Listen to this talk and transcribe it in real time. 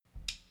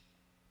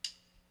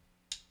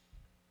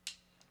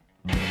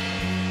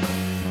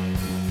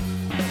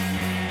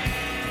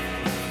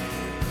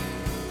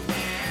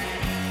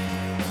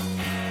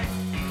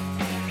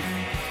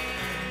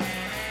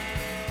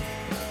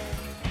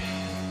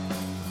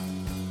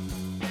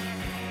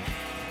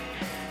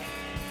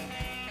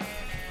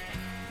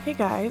Hey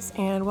guys,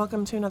 and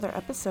welcome to another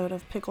episode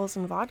of Pickles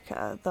and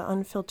Vodka, the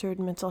unfiltered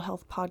mental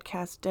health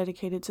podcast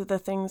dedicated to the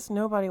things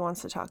nobody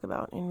wants to talk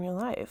about in real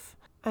life.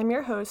 I'm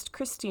your host,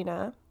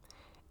 Christina,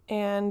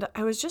 and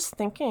I was just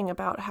thinking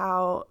about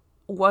how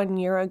 1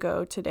 year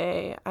ago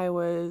today I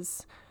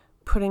was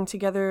putting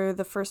together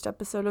the first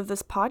episode of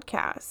this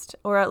podcast,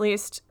 or at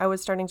least I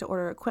was starting to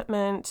order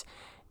equipment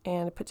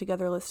and put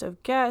together a list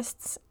of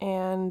guests,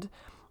 and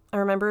I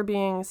remember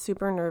being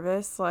super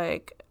nervous,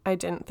 like I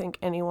didn't think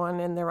anyone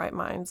in their right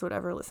minds would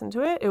ever listen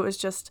to it. It was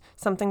just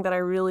something that I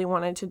really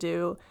wanted to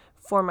do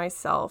for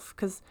myself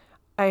because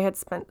I had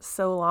spent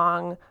so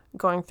long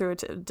going through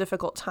a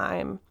difficult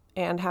time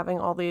and having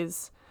all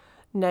these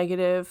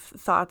negative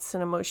thoughts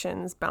and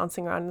emotions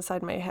bouncing around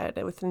inside my head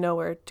with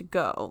nowhere to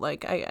go.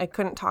 Like I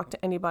couldn't talk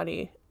to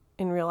anybody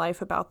in real life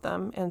about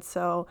them. And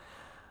so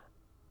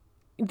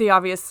the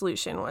obvious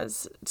solution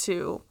was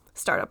to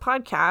start a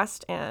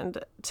podcast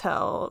and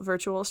tell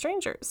virtual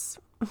strangers.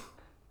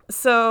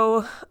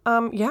 So,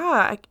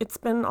 it's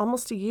been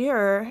almost a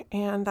year,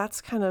 and that's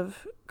kind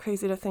of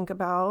crazy to think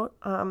about.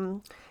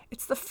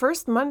 It's the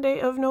first Monday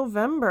of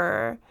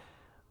November,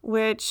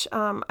 which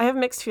I have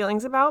mixed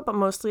feelings about, but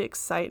mostly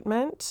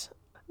excitement.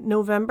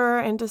 November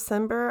and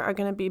December are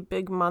going to be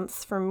big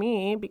months for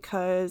me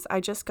because I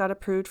just got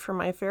approved for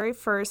my very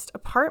first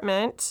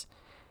apartment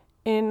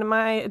in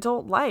my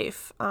adult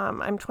life.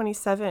 I'm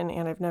 27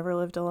 and I've never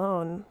lived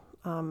alone.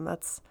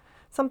 That's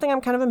something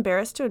I'm kind of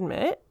embarrassed to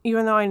admit,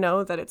 even though I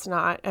know that it's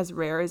not as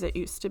rare as it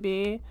used to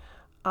be.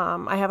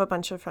 I have a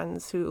bunch of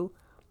friends who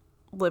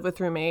live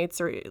with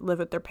roommates or live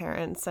with their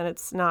parents, and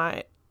it's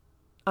not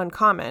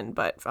uncommon,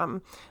 but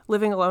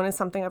living alone is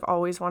something I've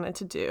always wanted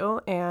to do,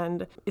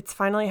 and it's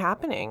finally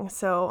happening.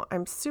 So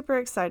I'm super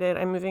excited.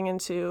 I'm moving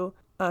into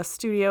a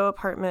studio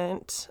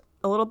apartment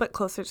a little bit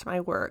closer to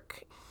my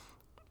work.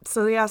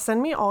 So yeah,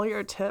 send me all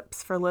your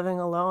tips for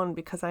living alone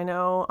because I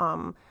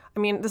know,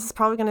 this is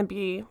probably going to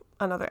be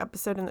another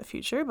episode in the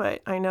future,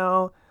 but I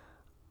know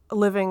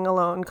living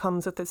alone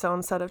comes with its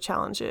own set of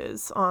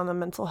challenges on a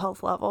mental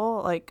health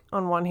level. Like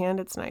on one hand,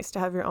 it's nice to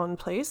have your own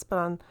place, but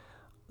on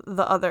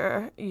the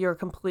other, you're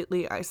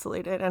completely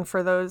isolated. And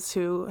for those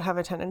who have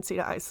a tendency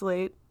to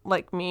isolate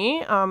like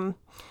me,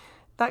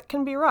 that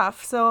can be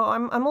rough. So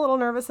I'm a little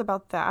nervous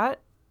about that.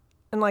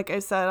 And like I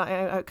said,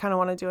 I kind of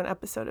want to do an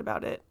episode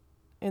about it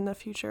in the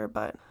future,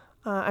 but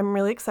I'm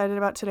really excited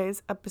about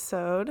today's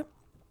episode.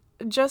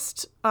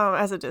 Just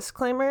as a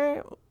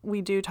disclaimer,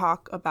 we do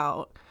talk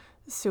about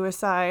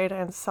suicide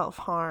and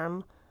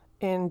self-harm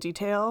in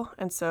detail,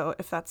 and so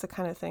if that's the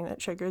kind of thing that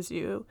triggers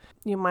you,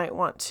 you might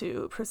want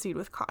to proceed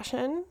with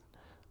caution.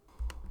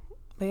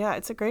 But yeah,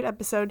 it's a great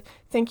episode.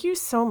 Thank you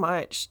so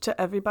much to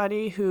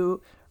everybody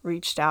who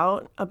reached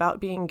out about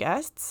being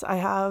guests. I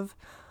have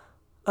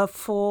a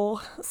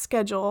full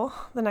schedule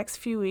the next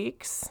few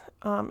weeks,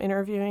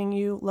 interviewing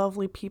you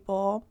lovely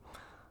people,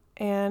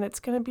 and it's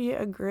going to be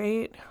a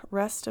great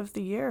rest of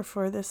the year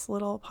for this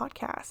little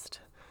podcast.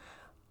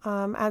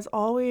 As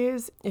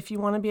always, if you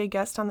want to be a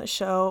guest on the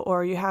show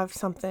or you have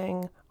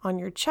something on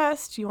your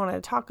chest you want to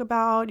talk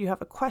about, you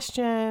have a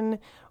question,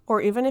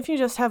 or even if you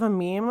just have a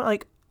meme,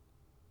 like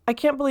I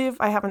can't believe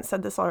I haven't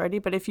said this already,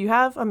 but if you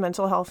have a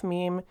mental health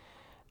meme,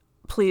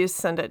 please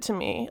send it to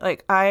me.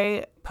 Like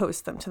I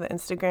post them to the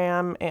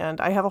Instagram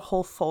and I have a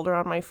whole folder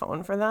on my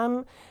phone for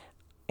them.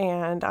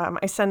 And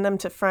I send them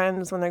to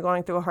friends when they're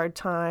going through a hard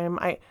time.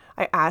 I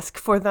ask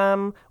for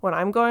them when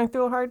I'm going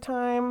through a hard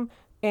time.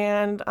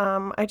 And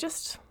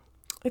it's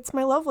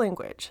my love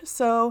language.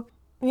 So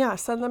yeah,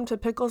 send them to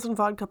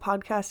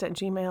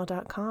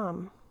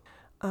picklesandvodkapodcast@gmail.com.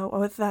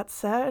 With that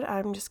said,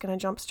 I'm just going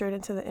to jump straight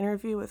into the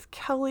interview with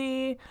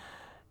Kelly.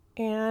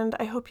 And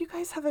I hope you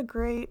guys have a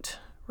great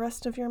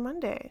rest of your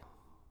Monday.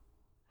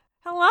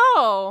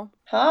 Hello.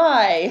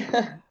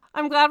 Hi.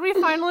 I'm glad we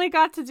finally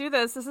got to do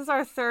this. This is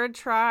our third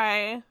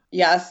try.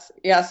 Yes.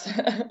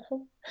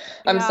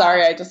 I'm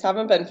sorry, I just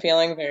haven't been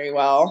feeling very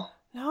well.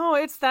 No,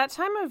 it's that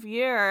time of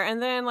year.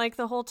 And then like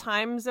the whole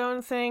time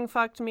zone thing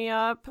fucked me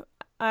up.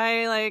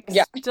 I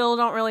still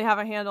don't really have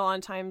a handle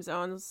on time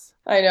zones.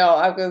 I know.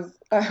 I was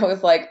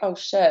like, oh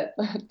shit,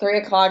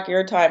 3:00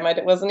 your time. I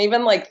wasn't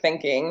even like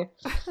thinking.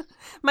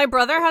 My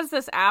brother has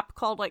this app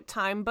called like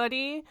Time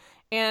Buddy.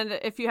 And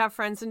if you have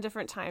friends in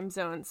different time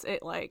zones,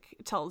 it like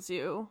tells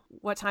you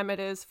what time it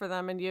is for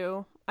them and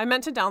you. I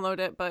meant to download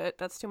it, but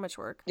that's too much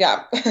work.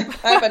 Yeah, I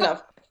have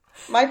enough.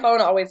 My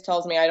phone always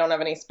tells me I don't have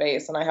any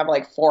space and I have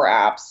like 4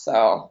 apps.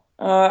 So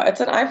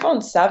it's an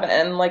iPhone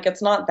 7. Like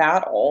it's not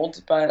that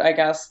old, but I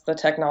guess the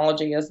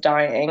technology is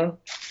dying.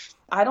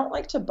 I don't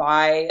like to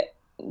buy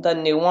the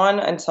new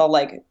one until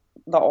like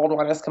the old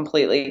one is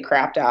completely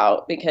crapped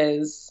out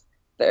because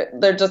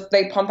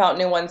they pump out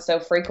new ones so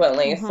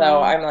frequently. Mm-hmm.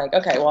 So I'm like,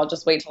 okay, well, I'll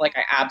just wait till like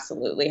I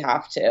absolutely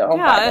have to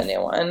buy the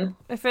new one.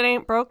 If it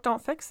ain't broke,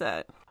 don't fix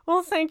it.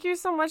 Well, thank you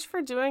so much for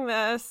doing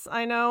this.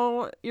 I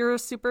know you're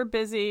super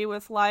busy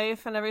with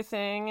life and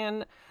everything,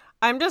 and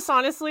I'm just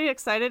honestly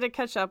excited to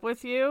catch up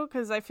with you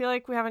because I feel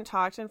like we haven't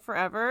talked in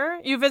forever.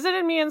 You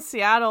visited me in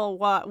Seattle.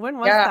 When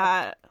was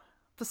that?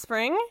 The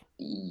spring?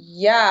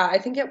 Yeah, I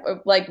think it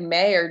like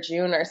May or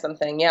June or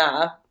something.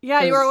 Yeah.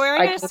 Yeah, you were 'Cause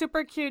wearing a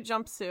super cute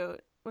jumpsuit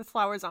with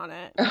flowers on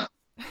it.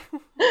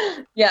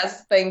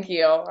 Yes, thank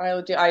you.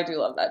 I do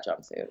love that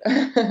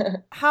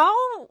jumpsuit. How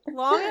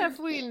long have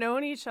we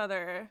known each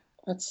other?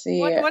 Let's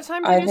see. What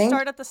time did I you think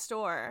start at the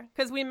store?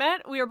 Because we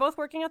were both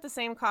working at the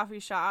same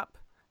coffee shop.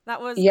 That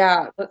was,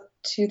 yeah,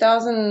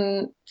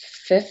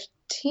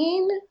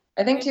 2015.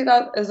 I think I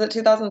 2000 is it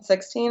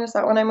 2016? Is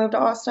that when I moved to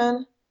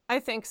Austin? I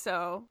think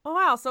so. Oh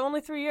wow, so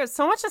only 3 years.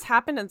 So much has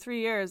happened in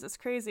 3 years. It's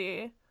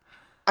crazy.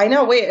 I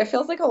know. Wait, it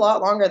feels like a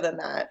lot longer than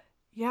that.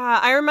 Yeah,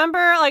 I remember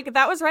like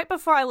that was right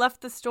before I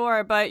left the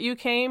store, but you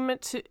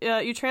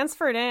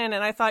transferred in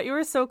and I thought you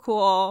were so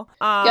cool.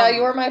 Yeah,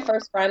 you were my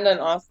first friend in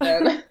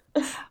Austin.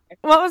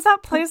 What was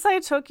that place I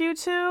took you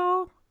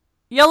to?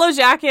 Yellow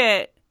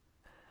Jacket.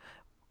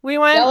 We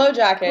went Yellow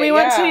Jacket. we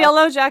went to Yeah.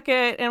 Yellow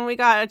Jacket and we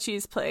got a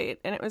cheese plate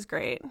and it was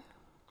great.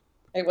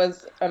 It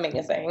was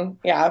amazing.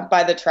 Yeah,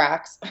 by the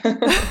tracks.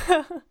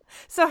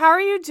 So how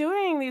are you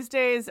doing these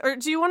days? Or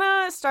do you want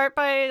to start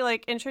by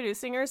like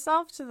introducing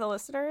yourself to the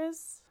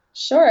listeners?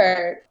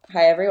 Sure.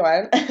 Hi,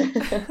 everyone.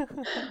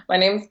 My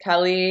name's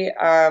Kelly.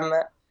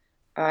 I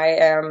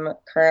am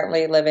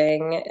currently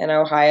living in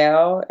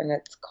Ohio and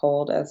it's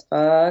cold as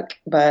fuck,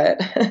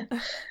 but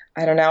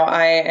I don't know.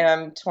 I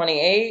am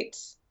 28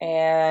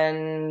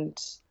 and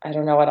I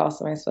don't know what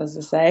else am I supposed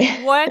to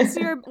say. What's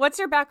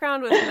your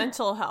background with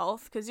mental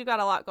health? Because you got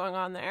a lot going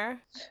on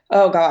there.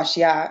 Oh gosh,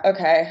 yeah.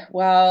 Okay.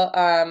 Well,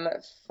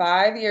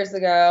 5 years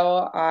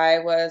ago, I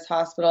was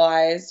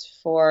hospitalized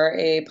for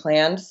a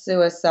planned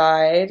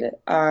suicide.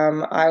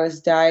 I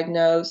was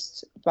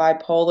diagnosed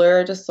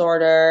bipolar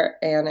disorder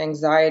and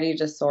anxiety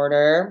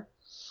disorder.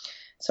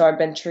 So I've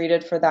been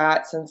treated for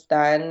that since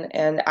then.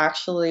 And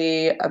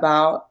actually,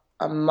 about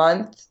a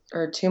month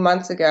or 2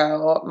 months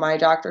ago, my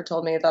doctor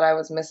told me that I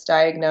was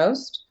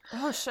misdiagnosed.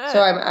 Oh So shit.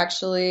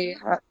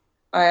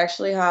 I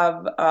actually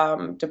have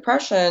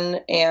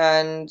depression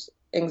and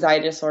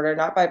anxiety disorder,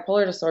 not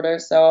bipolar disorder.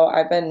 So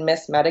I've been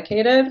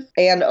mismedicated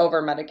and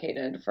over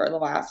medicated for the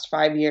last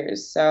 5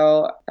 years.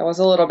 So that was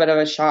a little bit of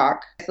a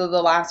shock. So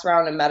the last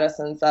round of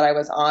medicines that I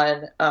was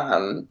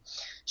on,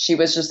 she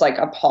was just like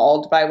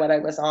appalled by what I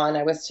was on.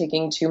 I was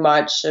taking too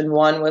much, and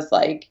one was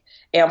like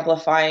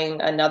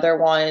amplifying another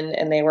one,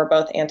 and they were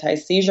both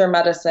anti-seizure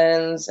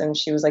medicines. And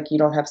she was like, "You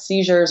don't have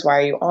seizures. Why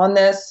are you on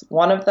this?"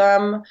 One of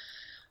them,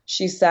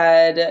 she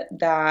said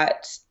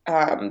that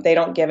they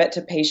don't give it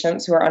to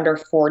patients who are under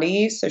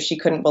 40, so she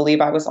couldn't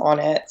believe I was on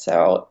it.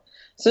 So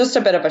it's just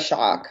a bit of a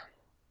shock.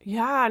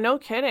 Yeah, no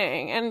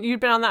kidding. And you'd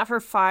been on that for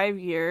 5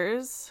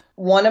 years?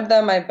 One of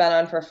them I've been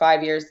on for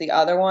 5 years. The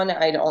other one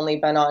I'd only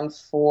been on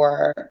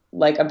for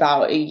like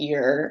about a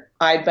year.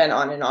 I'd been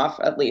on and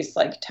off at least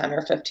like 10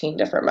 or 15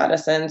 different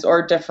medicines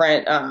or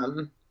different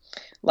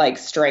like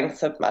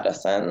strengths of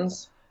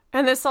medicines.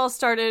 And this all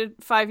started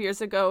 5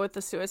 years ago with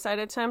the suicide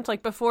attempt.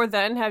 Like before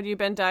then, have you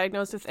been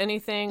diagnosed with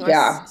anything?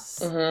 Yeah.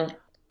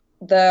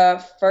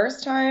 The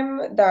first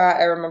time that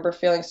I remember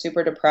feeling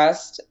super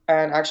depressed,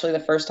 and actually the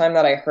first time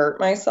that I hurt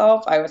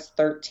myself, I was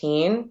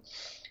 13,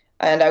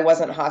 and I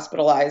wasn't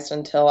hospitalized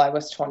until I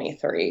was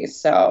 23.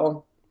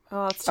 So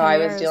Oh, that's 10 I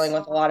was years. dealing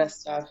with a lot of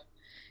stuff,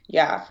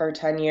 yeah, for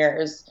 10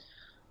 years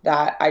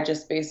that I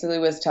just basically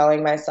was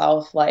telling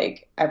myself,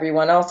 like,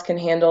 everyone else can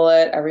handle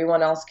it,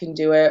 everyone else can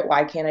do it.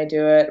 Why can't I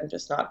do it? I'm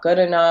just not good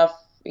enough,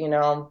 you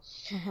know?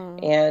 Hmm.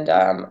 And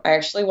I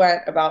actually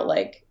went about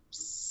like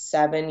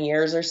 7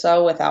 years or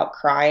so without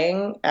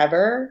crying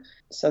ever.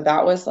 So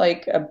that was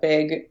like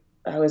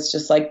I was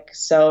just like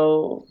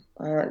so,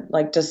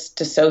 like just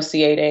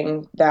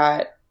dissociating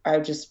that I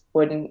just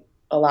wouldn't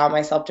allow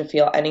myself to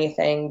feel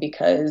anything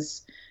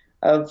because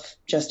of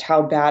just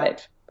how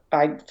bad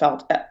I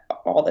felt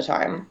all the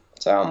time.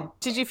 So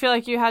Did you feel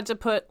like you had to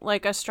put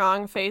like a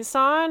strong face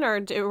on,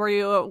 or were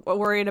you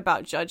worried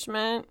about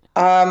judgment?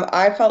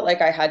 I felt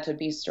like I had to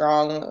be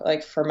strong,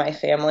 like for my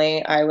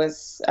family.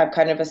 I've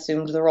kind of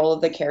assumed the role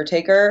of the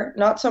caretaker,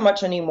 not so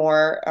much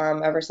anymore.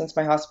 Ever since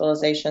my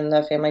hospitalization,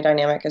 the family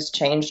dynamic has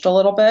changed a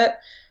little bit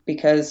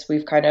because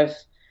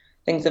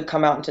things have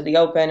come out into the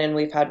open and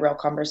we've had real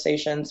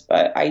conversations.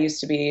 But I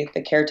used to be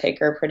the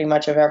caretaker pretty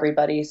much of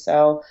everybody.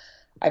 So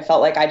I felt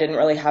like I didn't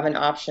really have an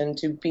option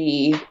to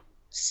be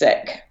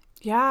sick.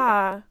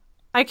 Yeah.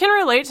 I can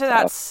relate to So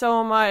that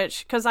so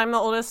much because I'm the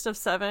oldest of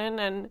seven,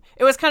 and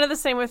it was kind of the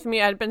same with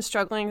me. I'd been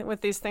struggling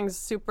with these things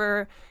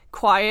super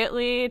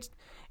quietly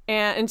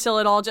and until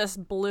it all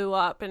just blew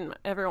up in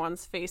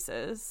everyone's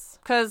faces.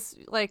 Because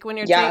like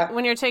yeah,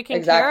 when you're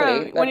taking care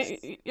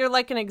exactly. of you're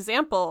like an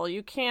example,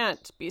 you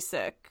can't be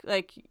sick.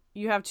 Like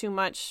you have too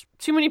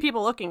many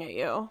people looking at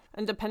you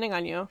and depending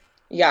on you.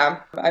 Yeah,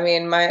 I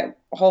mean, my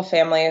whole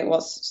family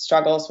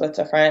struggles with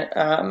different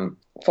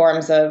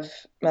forms of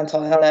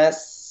mental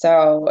illness,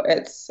 so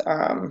it's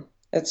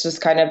just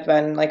kind of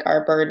been like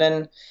our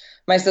burden.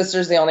 My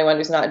sister's the only one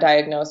who's not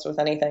diagnosed with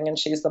anything, and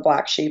she's the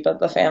black sheep of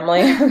the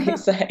family, we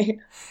say.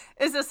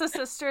 Is this a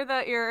sister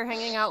that you're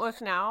hanging out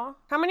with now?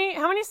 How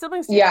many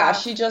siblings do you Yeah, have?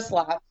 she just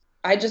left.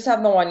 I just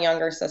have the one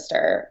younger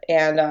sister,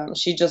 and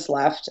she just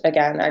left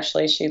again.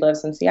 Actually, she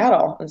lives in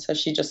Seattle, and so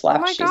she just Oh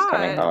left. my She's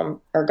coming God.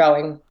 home or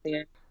going.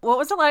 What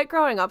was it like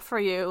growing up for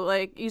you?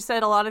 Like you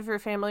said, a lot of your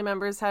family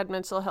members had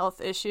mental health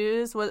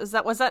issues. Was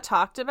that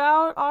talked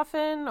about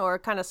often, or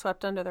kind of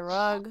swept under the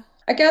rug?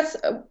 I guess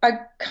I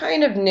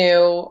kind of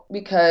knew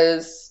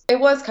because it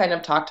was kind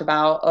of talked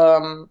about.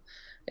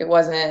 It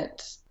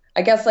wasn't,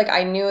 I guess like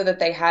I knew that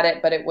they had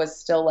it, but it was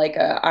still like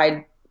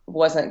I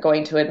wasn't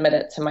going to admit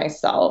it to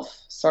myself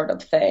sort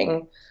of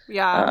thing.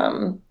 Yeah.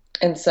 Um,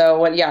 and so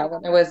when I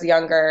was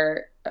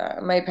younger,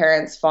 my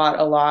parents fought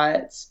a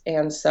lot.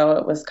 And so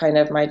it was kind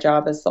of my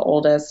job as the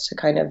oldest to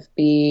kind of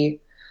be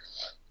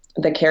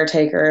the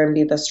caretaker and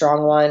be the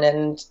strong one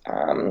and,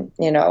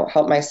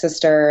 help my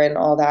sister and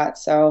all that.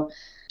 So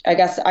I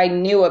guess I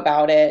knew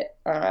about it.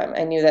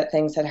 I knew that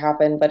things had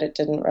happened, but it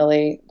didn't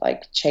really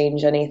like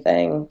change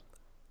anything,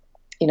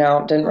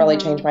 didn't really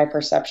change Mm-hmm. my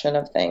perception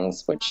of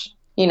things, which,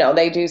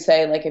 they do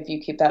say like if you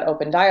keep that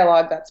open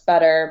dialogue, that's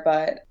better.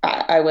 But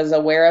I was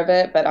aware of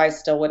it, but I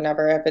still would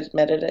never have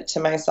admitted it to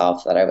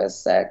myself that I was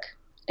sick.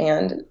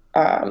 And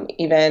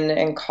even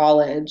in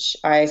college,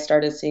 I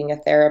started seeing a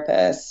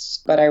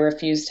therapist, but I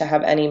refused to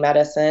have any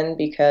medicine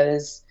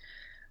because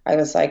I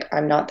was like,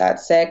 I'm not that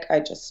sick. I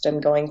just am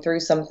going through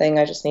something.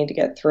 I just need to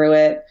get through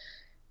it.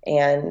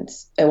 And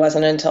it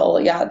wasn't until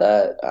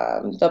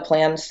the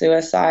planned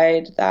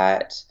suicide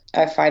that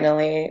I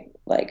finally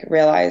like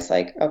realized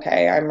like,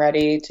 okay, I'm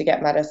ready to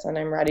get medicine.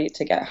 I'm ready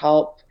to get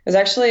help.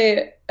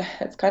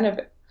 It's kind of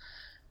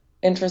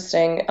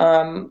interesting.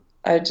 I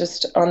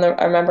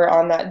remember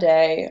on that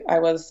day I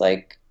was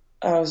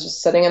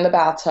just sitting in the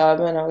bathtub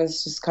and I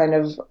was just kind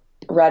of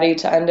ready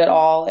to end it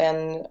all.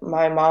 And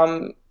my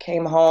mom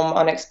came home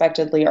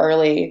unexpectedly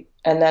early.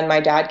 And then my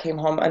dad came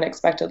home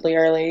unexpectedly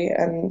early.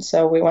 And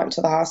so we went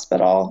to the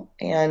hospital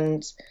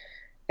and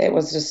it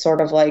was just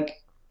sort of like,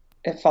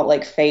 it felt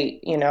like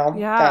fate, that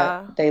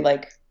Yeah. they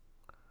like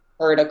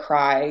heard a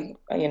cry,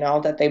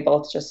 that they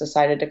both just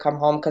decided to come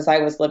home because I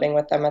was living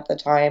with them at the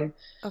time.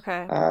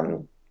 Okay.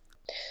 Um,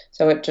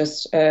 so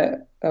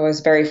I was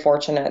very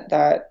fortunate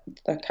that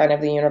the kind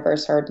of the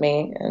universe heard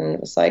me and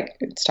it was like,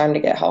 it's time to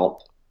get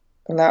help.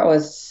 And that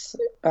was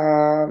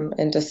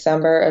in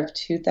December of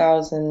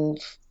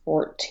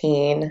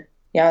 2014.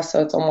 Yeah,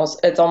 so it's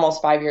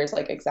almost 5 years,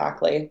 like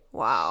exactly.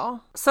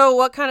 Wow. So,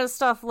 what kind of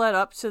stuff led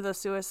up to the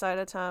suicide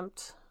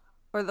attempt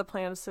or the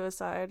planned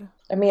suicide?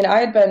 I mean, I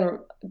had been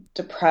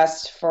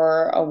depressed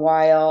for a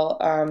while,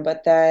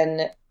 but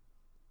then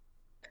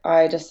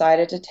I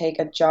decided to take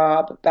a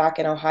job back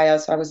in Ohio.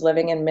 So I was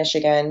living in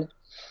Michigan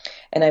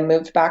and I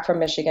moved back from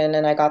Michigan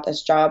and I got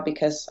this job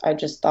because I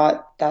just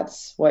thought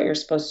that's what you're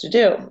supposed to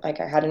do. Like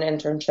I had an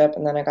internship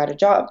and then I got a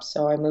job.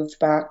 So I moved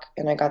back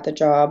and I got the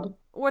job.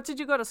 What did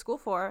you go to school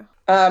for?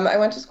 I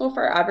went to school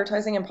for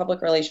advertising and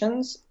public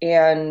relations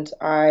and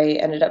I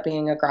ended up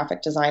being a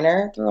graphic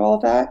designer through all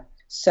of that.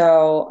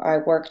 So I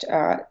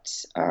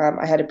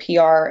had a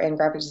PR and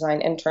graphic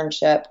design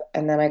internship,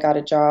 and then I got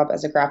a job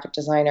as a graphic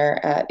designer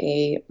at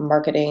a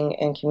marketing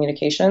and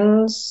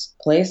communications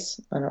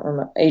place. I don't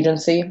remember,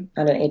 agency,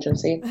 at an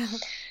agency.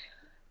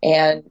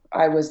 And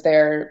I was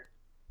there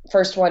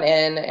first one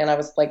in, and I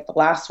was like the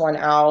last one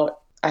out.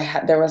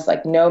 There was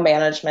like no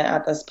management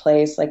at this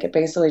place. Like it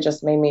basically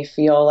just made me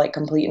feel like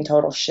complete and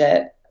total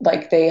shit.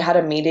 Like they had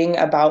a meeting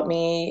about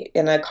me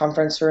in a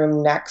conference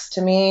room next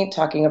to me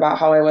talking about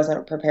how I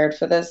wasn't prepared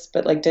for this,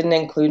 but like didn't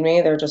include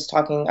me. They're just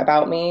talking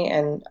about me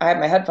and I had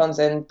my headphones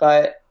in,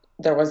 but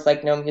there was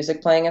like no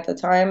music playing at the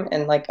time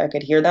and like I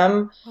could hear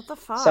them. What the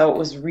So it fuck?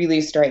 was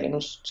really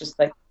strange. Just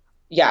like,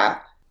 yeah,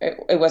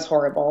 it was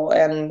horrible.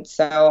 And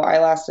so I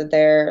lasted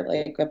there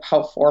like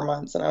about 4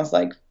 months and I was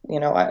like,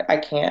 I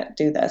can't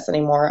do this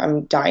anymore.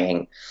 I'm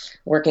dying,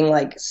 working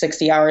like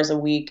 60 hours a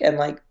week and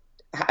like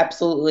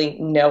absolutely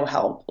no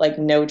help, like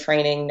no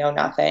training, no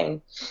nothing.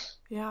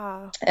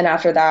 Yeah. And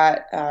after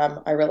that,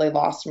 I really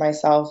lost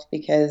myself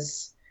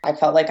because I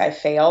felt like I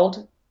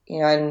failed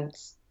and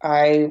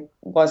I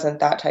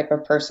wasn't that type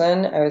of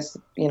person. I was,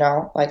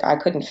 like I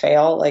couldn't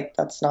fail. Like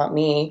that's not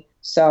me.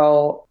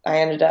 So I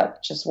ended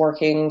up just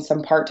working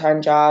some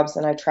part-time jobs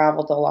and I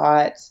traveled a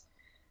lot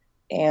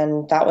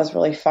and that was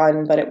really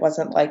fun, but it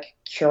wasn't like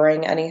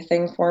curing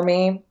anything for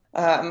me.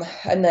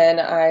 And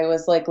then I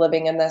was like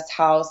living in this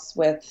house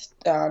with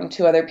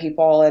two other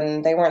people,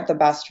 and they weren't the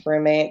best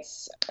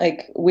roommates.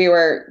 Like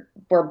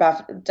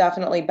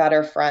definitely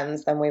better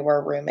friends than we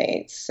were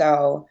roommates.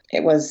 So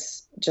it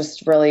was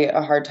just really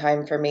a hard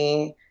time for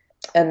me.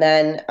 And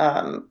then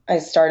I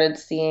started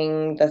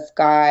seeing this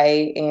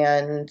guy,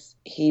 and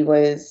he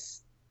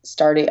was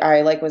starting.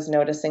 I like was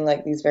noticing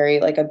like these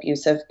very like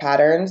abusive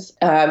patterns,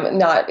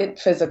 not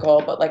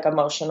physical, but like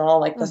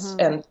emotional, like this Mm-hmm.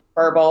 and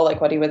verbal, like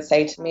what he would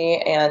say to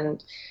me,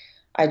 and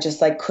I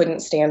just like couldn't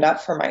stand up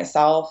for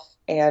myself.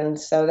 And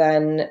so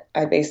then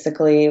I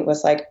basically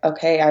was like,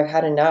 okay, I've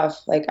had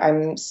enough. Like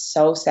I'm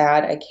so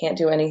sad. I can't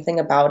do anything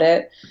about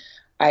it.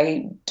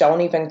 I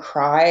don't even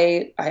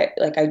cry. I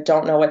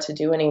don't know what to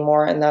do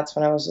anymore. And that's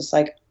when I was just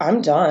like,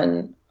 I'm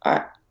done.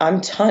 I'm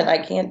done. I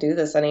can't do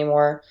this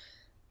anymore.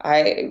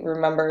 I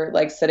remember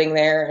like sitting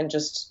there and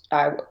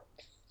I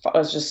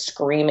was just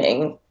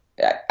screaming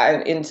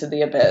into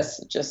the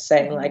abyss, just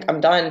saying like, Hmm.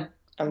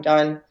 I'm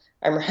done,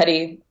 I'm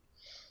ready.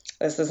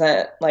 This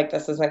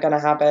isn't gonna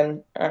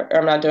happen.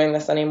 I'm not doing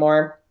this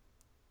anymore.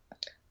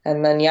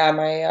 And then yeah,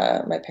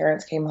 my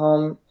parents came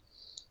home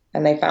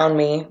and they found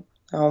me,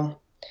 um,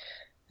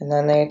 and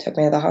then they took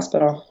me to the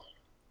hospital.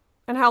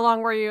 And how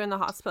long were you in the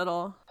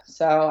hospital?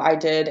 So I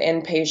did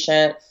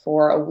inpatient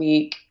for a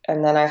week,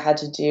 and then I had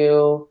to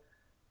do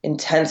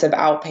intensive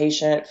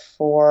outpatient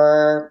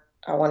for,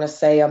 I want to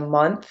say, a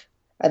month.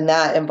 And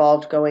that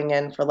involved going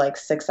in for like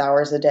 6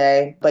 hours a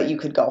day, but you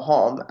could go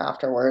home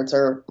afterwards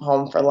or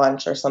home for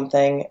lunch or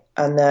something.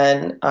 And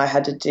then I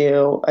had to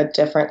do a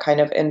different kind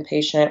of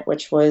inpatient,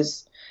 which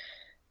was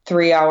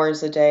 3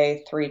 hours a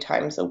day, 3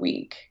 times a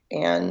week.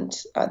 And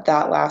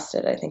that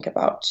lasted, I think,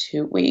 about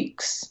 2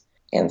 weeks.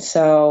 And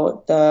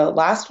so the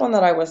last one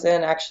that I was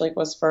in actually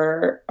was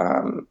for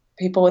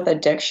people with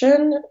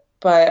addiction,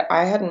 but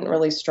I hadn't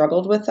really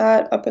struggled with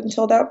that up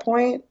until that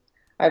point.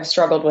 I've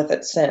struggled with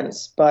it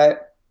since,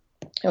 but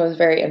it was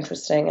very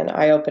interesting and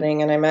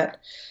eye-opening, and I met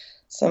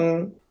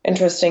some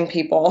interesting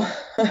people.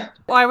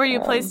 Why were you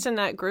um, placed in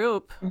that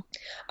group?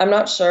 I'm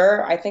not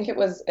sure. I think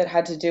it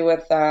had to do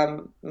with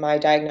my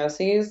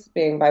diagnoses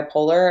being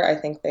bipolar. I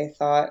think they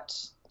thought,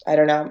 I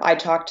don't know. I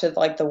talked to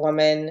like the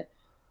woman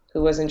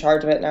who was in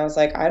charge of it, and I was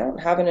like, I don't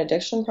have an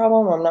addiction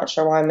problem. I'm not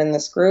sure why I'm in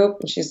this group.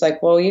 And she's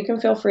like, well, you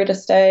can feel free to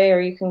stay or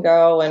you can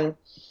go. And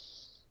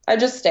I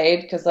just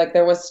stayed because like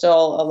there was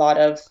still a lot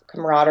of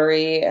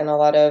camaraderie and a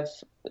lot of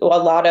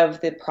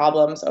the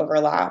problems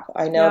overlap.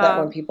 I know that Yeah,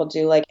 when people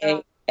do like AA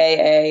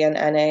and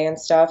NA and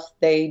stuff,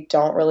 they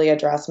don't really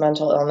address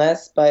mental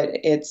illness, but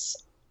it's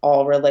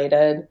all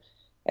related.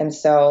 And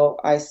so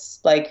I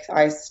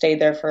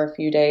stayed there for a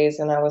few days,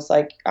 and I was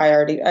like,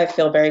 I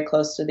feel very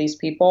close to these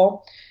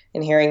people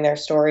and hearing their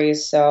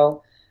stories.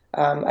 So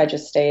I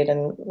just stayed,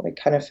 and we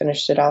kind of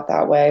finished it out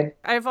that way.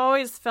 I've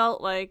always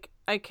felt like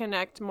I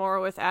connect more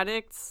with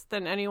addicts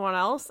than anyone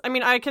else. I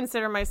mean, I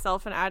consider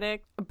myself an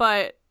addict,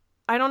 but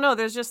I don't know.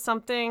 There's just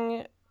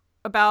something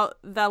about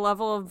that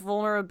level of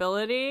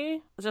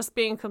vulnerability, just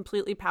being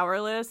completely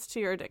powerless to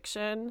your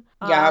addiction.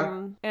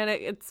 Yeah. And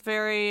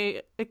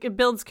it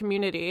builds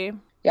community.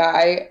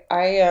 Yeah,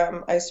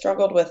 I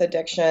struggled with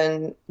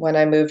addiction when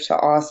I moved to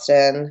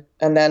Austin,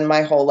 and then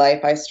my whole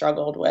life I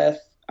struggled with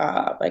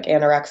like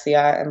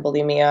anorexia and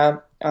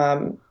bulimia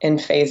in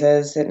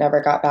phases. It never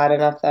got bad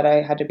enough that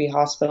I had to be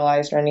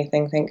hospitalized or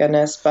anything, thank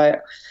goodness.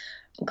 But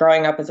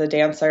growing up as a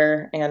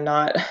dancer and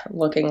not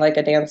looking like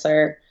a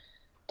dancer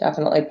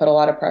definitely put a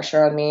lot of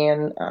pressure on me,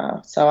 and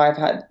so I've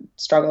had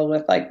struggled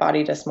with like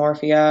body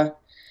dysmorphia,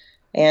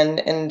 and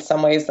in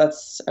some ways,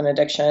 that's an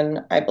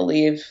addiction, I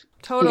believe.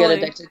 You get Totally.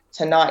 addicted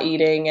to not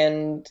eating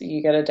and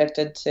you get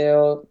addicted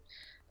to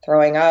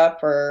throwing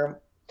up,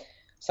 or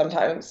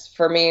sometimes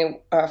for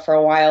me, for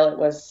a while, it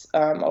was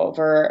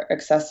over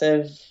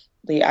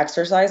excessively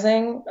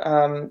exercising.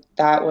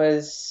 That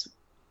was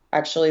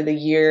actually the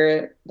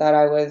year that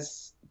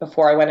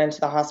before I went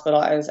into the hospital,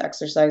 I was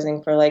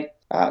exercising for like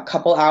a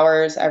couple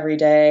hours every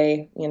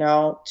day, 2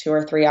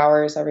 or 3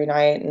 hours every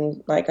night.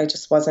 And like I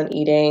just wasn't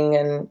eating,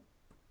 and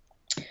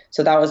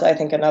so that was, I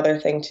think, another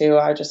thing too.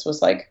 I just was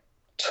like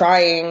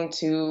trying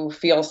to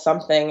feel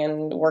something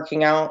and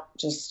working out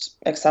just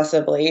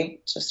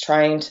excessively, just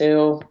trying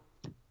to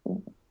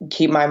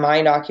keep my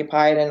mind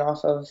occupied and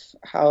off of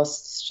how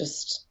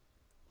just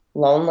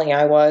lonely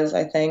I was,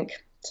 I think.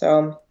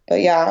 So,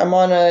 but yeah, I'm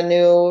on a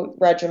new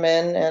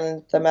regimen,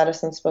 and the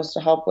medicine's supposed to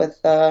help with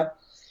the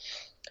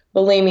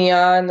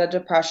bulimia and the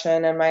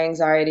depression and my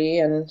anxiety.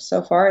 And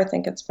so far, I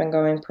think it's been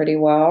going pretty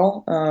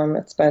well.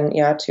 It's been,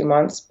 yeah, 2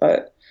 months,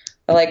 but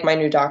I like my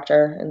new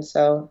doctor. And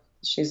so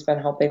she's been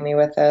helping me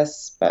with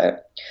this.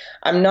 But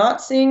I'm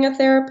not seeing a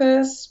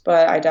therapist,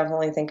 but I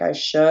definitely think I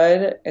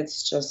should.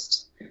 It's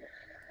just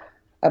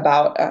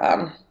about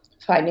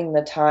finding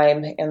the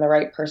time and the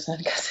right person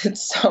because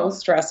it's so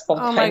stressful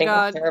Oh my finding a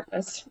God.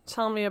 therapist.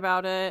 Tell me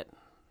about it.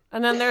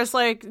 And then there's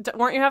like,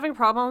 weren't you having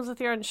problems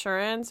with your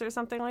insurance or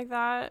something like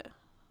that?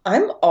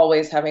 I'm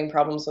always having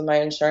problems with my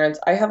insurance.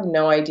 I have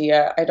no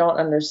idea. I don't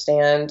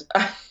understand.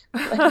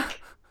 Like,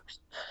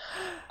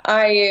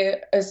 I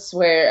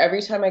swear,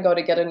 every time I go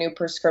to get a new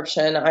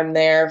prescription, I'm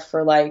there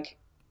for like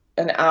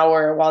an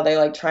hour while they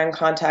like try and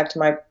contact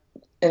my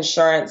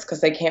insurance because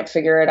they can't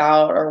figure it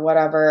out or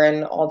whatever,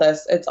 and all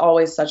this. It's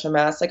always such a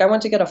mess. Like I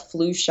went to get a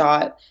flu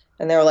shot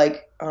and they were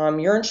like,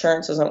 your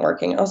insurance isn't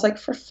working. I was like,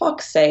 for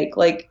fuck's sake,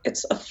 like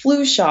it's a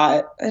flu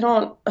shot. I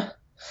don't.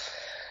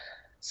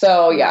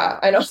 So Yeah, yeah,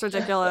 I know. that's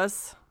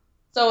ridiculous.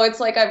 So it's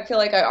like I feel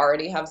like I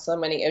already have so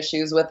many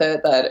issues with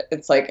it that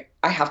it's like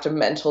I have to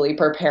mentally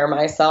prepare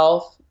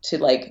myself to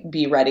like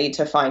be ready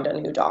to find a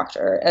new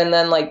doctor. And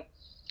then like,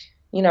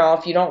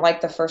 if you don't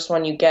like the first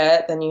one you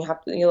get, then you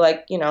have to you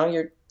like,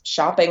 you're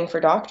shopping for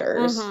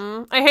doctors.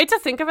 I hate to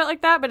think of it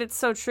like that, but it's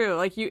so true.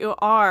 Like you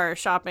are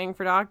shopping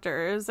for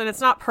doctors, and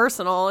it's not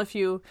personal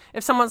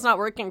if someone's not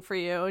working for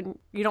you, and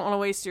you don't want to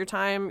waste your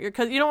time,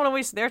 because you don't want to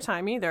waste their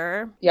time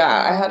either.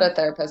 Yeah, I had a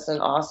therapist in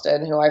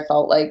Austin who I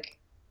felt like,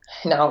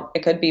 now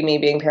it could be me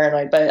being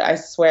paranoid, but I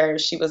swear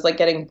she was like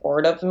getting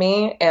bored of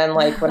me. And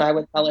like when I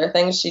would tell her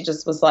things, she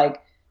just was like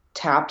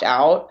tapped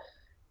out.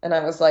 And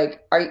I was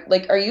like, are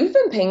you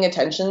even paying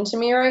attention to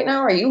me right now?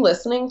 Are you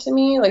listening to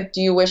me? Like,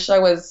 do you wish I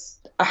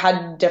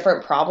had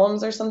different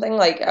problems or something?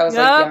 Like, I was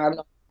like, yeah,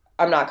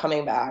 I'm not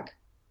coming back.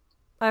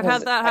 I've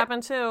had that happen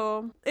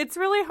too. It's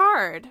really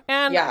hard.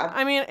 And yeah.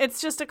 I mean,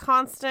 it's just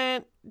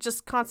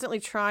constantly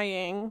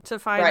trying to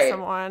find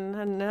someone.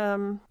 And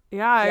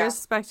I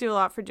respect you a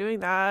lot for doing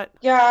that.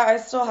 Yeah, I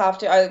still have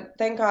to.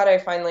 Thank God I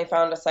finally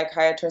found a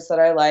psychiatrist that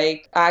I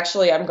like.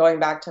 Actually, I'm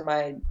going back to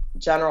my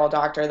general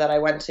doctor that I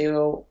went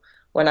to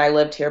when I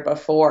lived here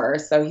before.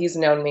 So he's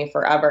known me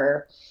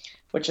forever,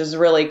 which is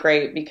really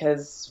great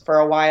because for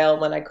a while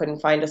when I couldn't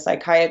find a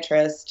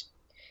psychiatrist,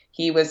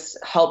 he was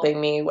helping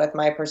me with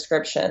my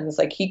prescriptions.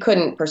 Like he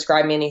couldn't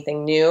prescribe me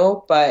anything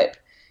new, but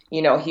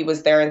he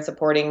was there and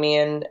supporting me.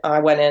 And I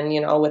went in,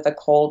 with a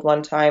cold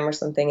one time or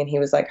something. And he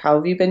was like, how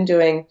have you been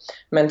doing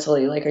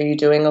mentally? Like, are you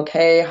doing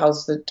okay?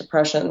 How's the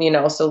depression?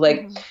 So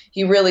like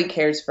he really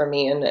cares for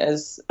me and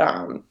is,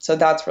 so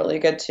that's really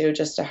good too,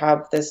 just to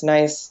have these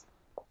nice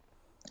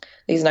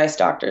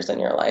doctors in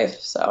your life.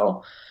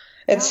 So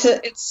it's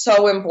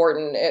so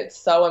important. It's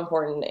so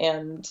important.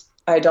 And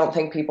I don't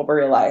think people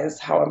realize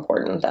how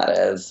important that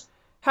is.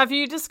 Have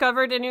you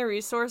discovered any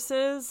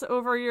resources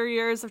over your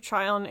years of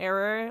trial and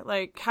error?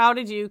 Like, how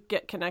did you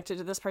get connected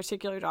to this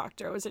particular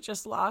doctor? Was it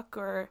just luck,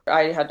 or?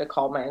 I had to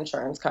call my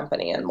insurance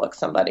company and look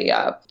somebody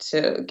up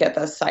to get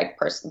the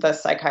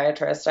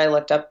psychiatrist. I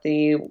looked up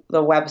the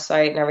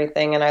website and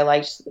everything, and I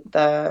liked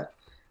the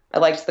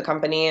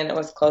company, and it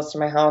was close to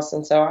my house,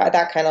 and so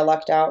that kind of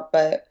lucked out.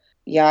 But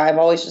yeah, I've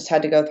always just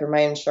had to go through my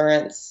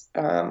insurance.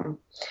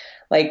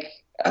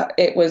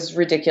 It was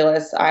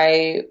ridiculous.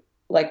 I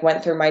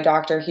went through my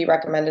doctor. He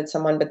recommended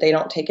someone, but they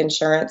don't take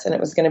insurance, and it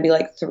was going to be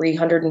like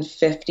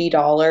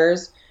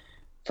 $350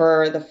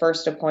 for the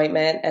first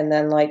appointment, and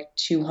then like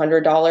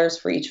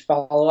 $200 for each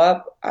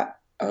follow-up. I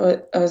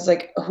was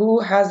like, who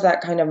has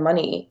that kind of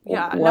money?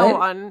 Yeah,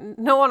 what?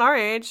 No one our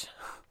age.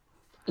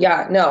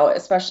 Yeah, no,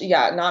 especially,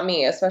 not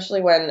me,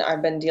 especially when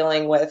I've been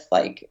dealing with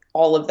like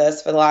all of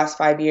this for the last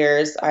 5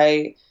 years.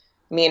 I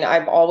mean,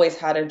 I've always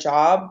had a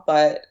job,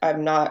 but I've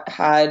not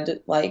had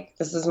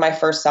this is my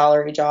first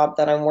salary job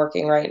that I'm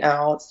working right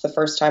now. It's the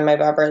first time I've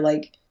ever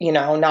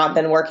not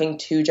been working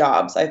 2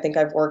 jobs. I think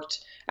I've worked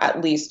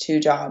at least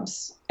 2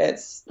 jobs.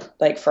 It's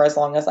for as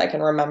long as I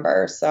can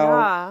remember.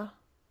 So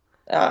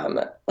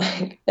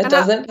it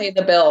doesn't pay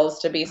the bills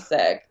to be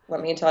sick,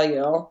 let me tell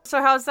you.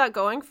 So how's that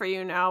going for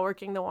you now,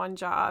 working the one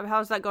job?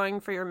 How's that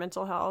going for your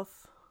mental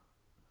health?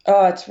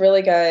 Oh, it's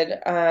really good.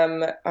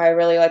 I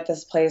really like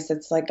this place.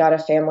 It's got a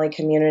family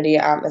community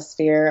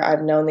atmosphere.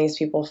 I've known these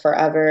people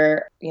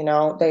forever.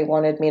 They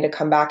wanted me to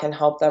come back and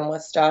help them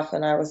with stuff,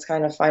 and I was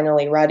kind of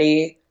finally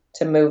ready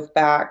to move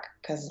back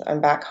because I'm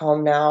back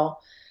home now,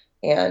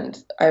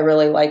 and I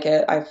really like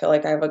it. I feel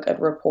like I have a good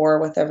rapport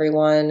with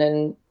everyone,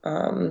 and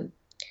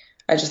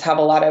I just have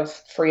a lot of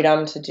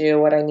freedom to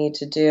do what I need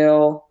to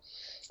do.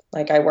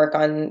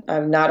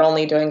 I'm not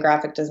only doing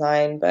graphic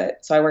design,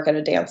 so I work at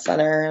a dance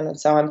center, and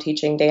so I'm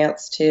teaching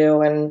dance too.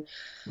 And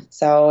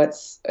so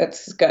it's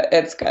good.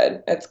 It's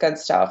good. It's good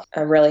stuff.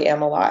 I really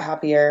am a lot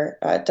happier.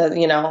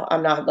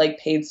 I'm not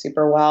paid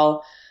super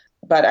well,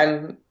 but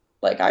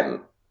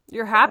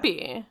you're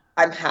happy.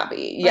 I'm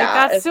happy.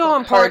 Yeah. That's so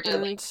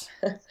important.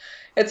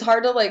 It's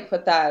hard to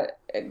put that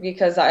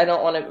because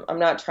I'm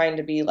not trying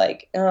to be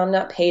I'm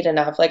not paid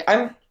enough.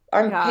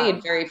 I'm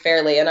paid very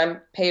fairly, and I'm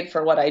paid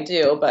for what I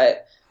do,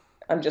 but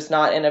I'm just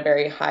not in a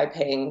very high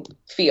paying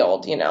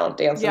field,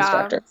 dance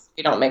instructors.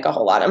 You don't make a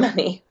whole lot of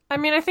money. I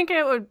mean, I think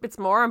it's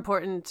more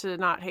important to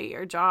not hate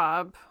your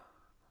job.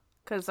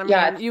 Because,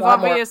 you've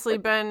obviously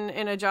been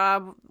in a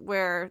job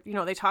where,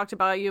 they talked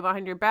about you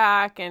behind your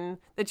back and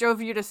that drove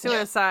you to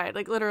suicide,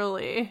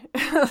 literally.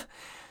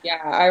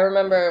 Yeah, I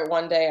remember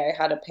one day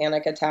I had a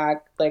panic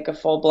attack, a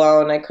full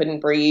blown. I couldn't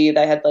breathe.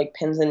 I had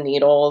pins and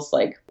needles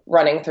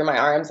running through my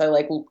arms. I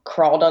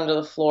crawled under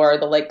the floor.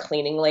 The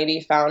cleaning lady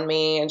found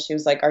me and she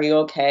was like, "Are you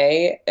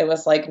okay?" It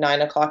was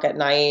 9:00 at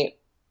night.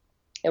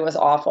 It was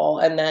awful.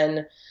 And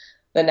then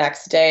the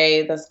next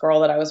day, this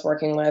girl that I was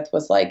working with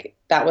was like,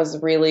 "That was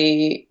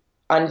really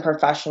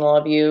unprofessional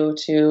of you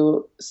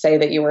to say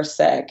that you were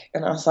sick."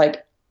 And I was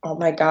like, oh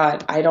my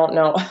God, I don't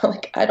know.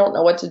 I don't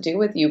know what to do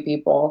with you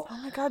people. Oh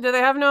my God, do they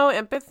have no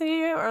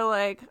empathy or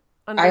understanding?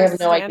 I have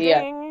no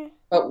idea.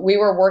 But we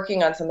were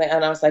working on something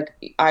and I was like,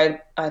 I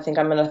think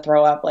I'm going to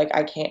throw up.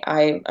 I can't,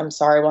 I'm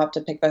sorry. We'll have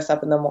to pick this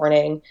up in the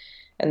morning.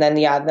 And then,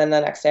 then the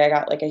next day I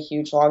got a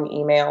huge long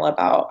email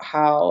about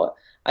how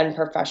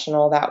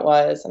unprofessional that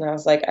was. And I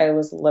was like, I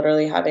was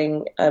literally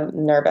having a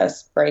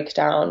nervous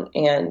breakdown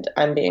and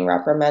I'm being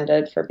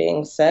reprimanded for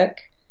being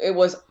sick. It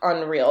was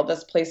unreal.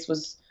 This place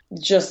was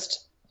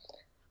just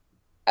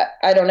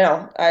I don't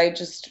know. I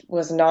just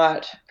was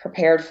not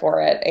prepared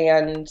for it.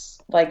 And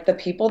like the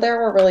people there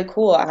were really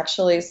cool,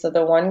 actually. So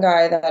the one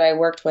guy that I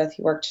worked with,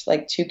 he worked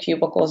like two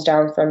cubicles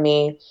down from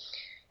me.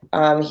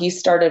 He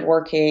started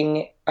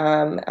working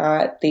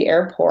at the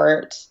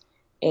airport,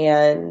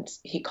 and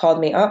he called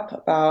me up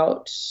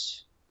about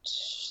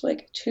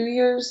like 2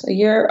 years, a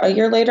year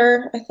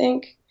later, I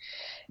think.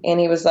 And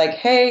he was like,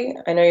 "Hey,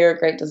 I know you're a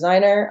great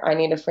designer. I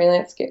need a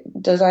freelance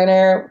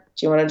designer.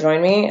 Do you want to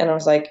join me?" And I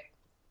was like,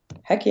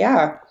 "Heck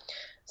yeah."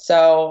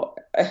 So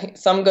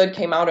some good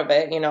came out of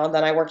it, you know.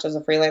 Then I worked as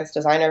a freelance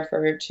designer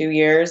for 2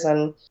 years,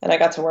 and I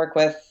got to work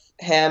with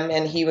him,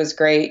 and he was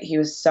great. He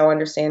was so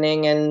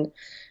understanding and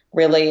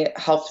really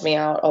helped me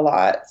out a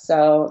lot.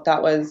 So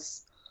that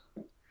was,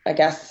 I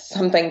guess,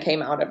 something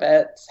came out of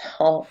it.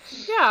 So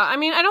Yeah, I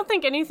mean, I don't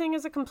think anything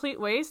is a complete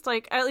waste.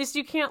 Like, at least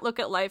you can't look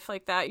at life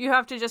like that. You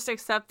have to just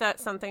accept that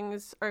some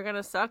things are going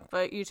to suck,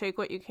 but you take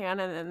what you can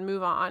and then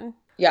move on.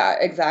 yeah,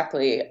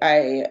 exactly.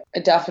 I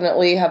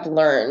definitely have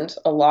learned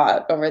a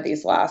lot over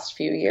these last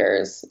few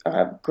years.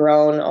 I've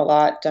grown a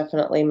lot,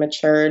 definitely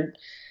matured.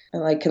 I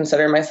like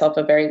consider myself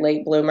a very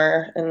late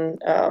bloomer, and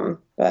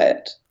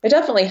but I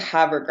definitely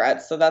have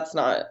regrets. So that's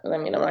not. I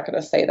mean, I'm not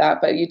going to say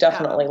that, but you Yeah.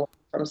 definitely learn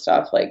from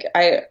stuff. Like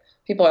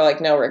people are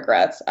like, no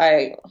regrets.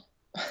 Well,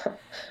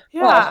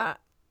 Yeah.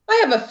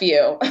 I have a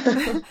few.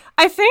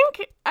 I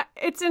think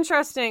it's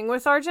interesting.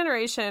 With our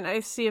generation, I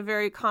see a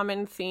very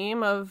common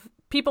theme of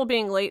people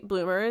being late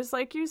bloomers,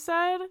 like you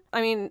said.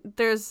 I mean,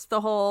 there's the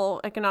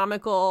whole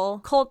economical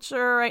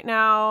culture right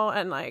now,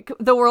 and like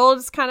the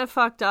world's kind of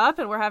fucked up,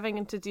 and we're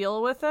having to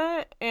deal with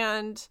it.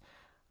 And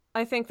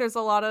I think there's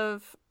a lot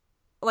of,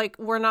 like,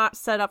 we're not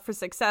set up for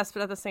success,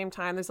 but at the same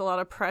time, there's a lot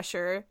of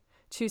pressure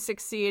to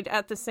succeed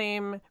at the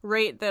same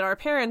rate that our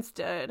parents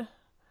did.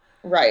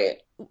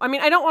 Right. I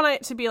mean, I don't want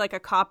it to be like a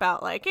cop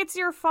out, like, it's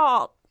your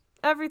fault.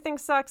 Everything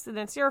sucks and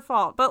it's your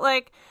fault. But,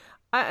 like,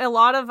 a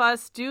lot of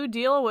us do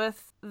deal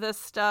with this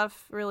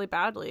stuff really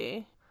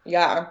badly.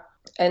 Yeah.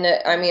 And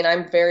I mean,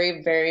 I'm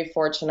very, very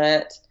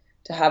fortunate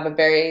to have a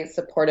very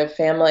supportive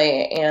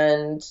family,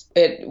 and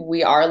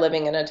we are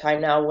living in a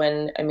time now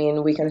when, I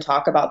mean, we can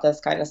talk about this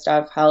kind of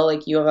stuff. Hell,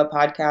 like you have a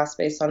podcast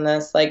based on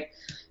this. Like,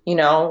 you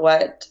know,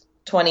 what,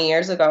 20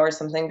 years ago or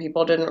something,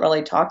 people didn't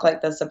really talk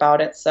like this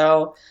about it.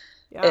 So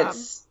Yeah.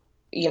 it's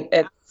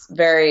it's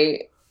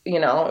very,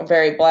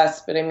 very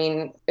blessed, but I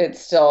mean,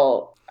 it's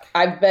still,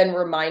 I've been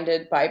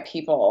reminded by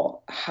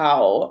people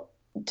how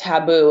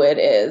taboo it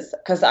is,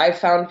 because I've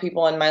found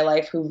people in my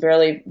life who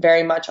really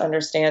very much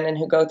understand and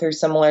who go through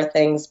similar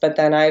things, but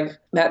then I've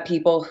met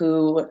people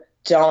who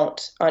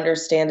don't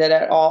understand it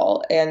at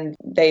all, and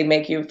they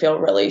make you feel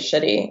really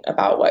shitty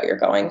about what you're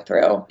going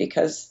through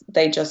because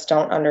they just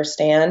don't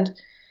understand.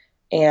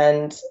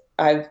 And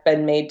I've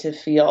been made to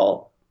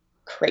feel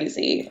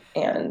crazy.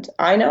 And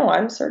I know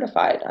I'm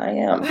certified. I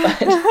am,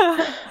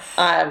 but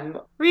I'm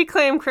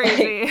Reclaim like,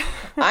 crazy.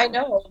 I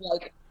know,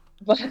 like,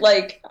 but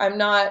like, I'm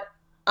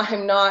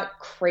not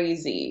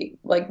crazy.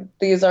 Like,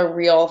 these are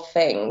real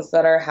things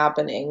that are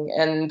happening.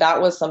 And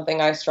that was something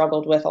I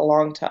struggled with a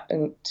long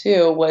time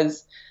too,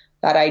 was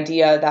that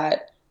idea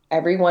that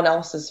everyone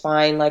else is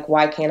fine. Like,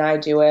 why can't I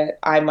do it?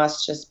 I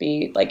must just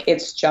be like,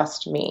 it's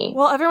just me.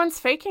 Well, everyone's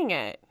faking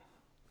it.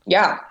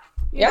 Yeah.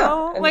 You Yeah.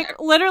 know, And like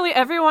literally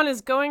everyone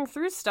is going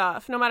through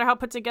stuff, no matter how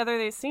put together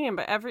they seem.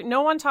 But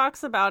no one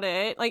talks about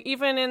it. Like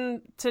even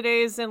in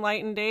today's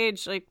enlightened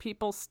age, like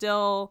people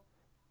still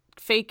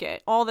fake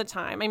it all the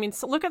time. I mean,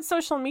 so look at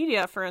social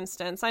media, for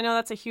instance. I know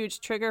that's a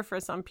huge trigger for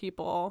some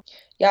people.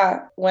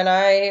 yeah, when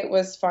I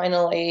was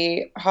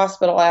finally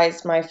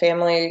hospitalized, my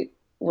family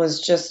was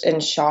just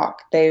in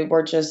shock. They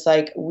were just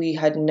like, we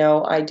had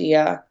no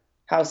idea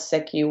how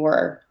sick you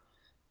were,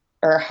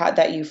 or how,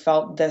 that you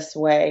felt this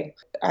way.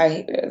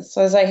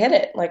 So as I hit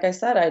it, like I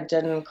said, I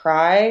didn't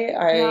cry.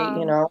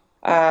 Yeah.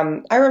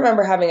 I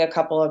remember having a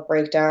couple of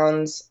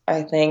breakdowns,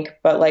 I think,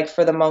 but like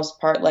for the most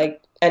part,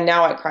 like, and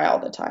now I cry all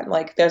the time.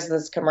 Like there's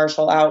this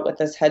commercial out with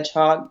this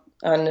hedgehog,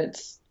 and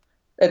it's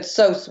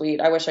so sweet.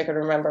 I wish I could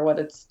remember what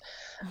it's.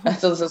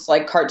 So this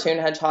like cartoon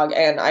hedgehog,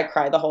 and I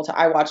cried the whole time.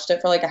 I watched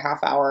it for like a half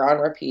hour on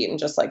repeat and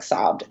just like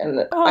sobbed.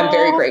 And I'm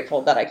very Oh,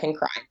 grateful that I can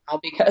cry now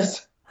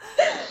because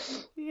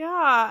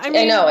yeah. I I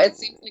know mean, it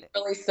seems like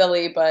really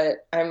silly,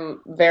 but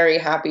I'm very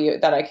happy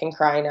that I can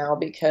cry now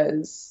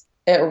because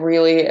it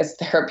really is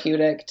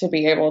therapeutic to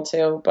be able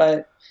to.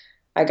 But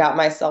I got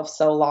myself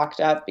so locked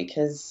up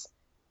because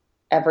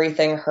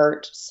everything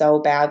hurt so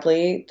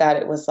badly that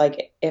it was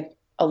like if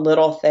a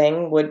little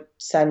thing would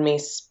send me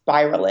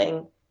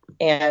spiraling.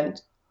 And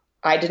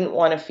I didn't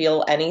want to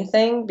feel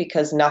anything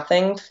because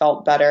nothing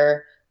felt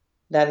better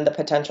than the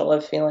potential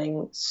of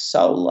feeling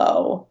so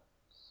low.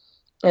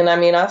 And I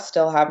mean, I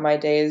still have my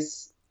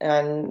days,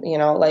 and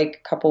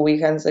like a couple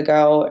weekends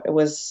ago, it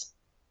was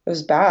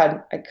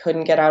bad. I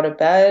couldn't get out of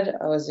bed.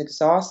 I was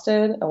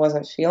exhausted. I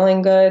wasn't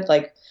feeling good,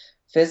 like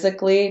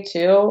physically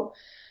too.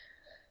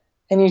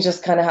 And you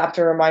just kind of have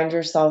to remind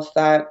yourself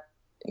that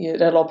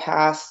it'll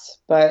pass,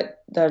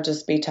 but there'll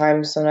just be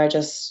times when I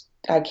just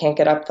I can't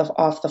get up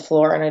off the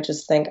floor, and I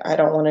just think I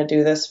don't want to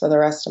do this for the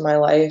rest of my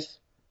life.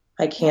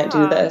 I can't do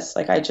Yeah. this.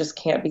 Like I just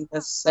can't be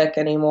this sick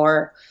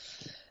anymore.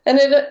 And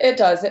it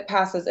does. It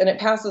passes, and it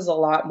passes a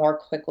lot more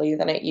quickly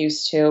than it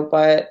used to,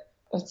 but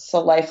it's a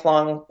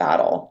lifelong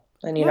battle.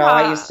 And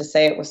I Yeah. used to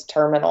say it was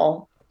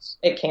terminal.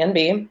 It can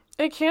be.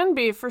 It can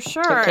be for It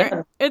sure.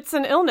 can. It's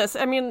an illness.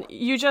 I mean,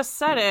 you just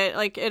said it,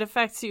 like it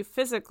affects you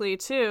physically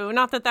too.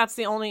 Not that that's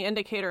the only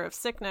indicator of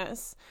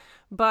sickness,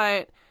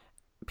 but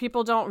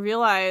people don't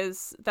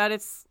realize that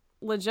it's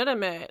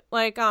legitimate.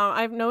 Like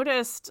I've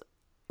noticed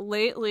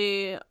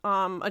lately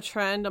a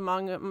trend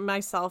among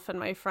myself and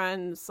my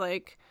friends,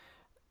 like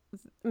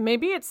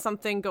maybe it's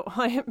something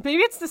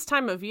maybe it's this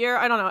time of year,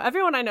 I don't know.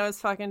 Everyone I know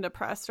is fucking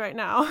depressed right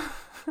now.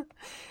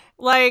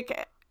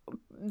 Like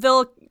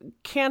they'll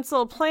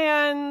cancel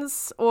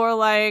plans, or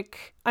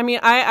like, I mean,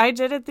 I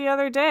did it the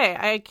other day.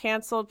 I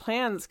canceled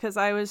plans because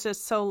I was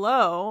just so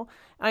low.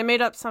 I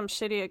made up some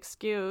shitty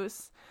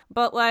excuse,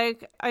 but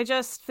like I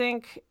just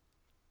think,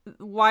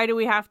 why do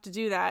we have to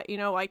do that?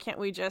 Why can't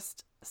we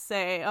just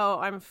say, oh,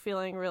 I'm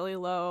feeling really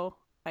low,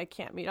 I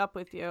can't meet up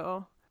with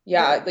you?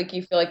 Yeah, like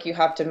you feel like you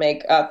have to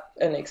make up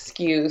an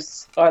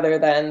excuse other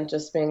than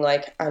just being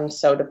like, I'm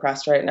so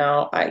depressed right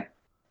now. I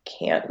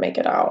can't make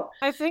it out.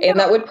 I think And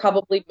that would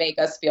probably make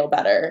us feel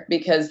better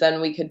because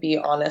then we could be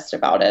honest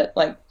about it.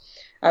 Like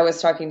I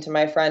was talking to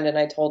my friend and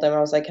I told him, I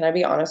was like, can I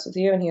be honest with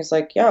you? And he was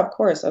like, yeah, of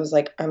course. I was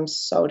like, I'm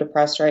so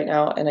depressed right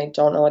now and I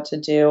don't know what to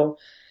do.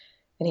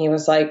 And he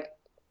was like,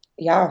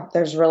 yeah,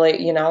 there's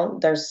really,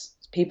 there's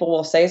people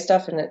will say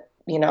stuff and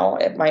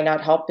it might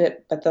not help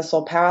it, but this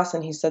will pass.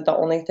 And he said the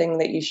only thing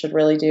that you should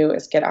really do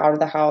is get out of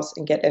the house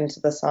and get into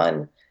the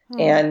sun.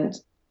 And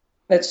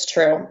it's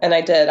true. And I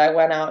did. I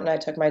went out and I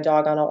took my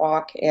dog on a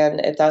walk, and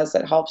it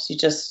helps.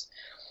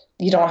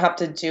 You don't have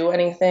to do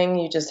anything.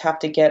 You just have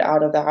to get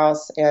out of the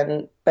house.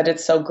 But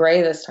it's so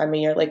gray this time of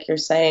year, like you're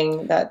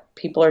saying, that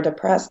people are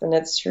depressed, and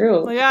it's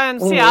true. well, yeah, in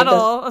We need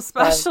Seattle this.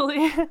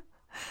 especially.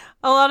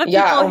 A lot of people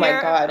Yeah. Oh my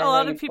here, God. a I know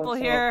lot you of people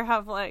posted. here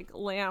have like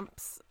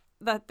lamps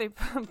that they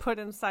put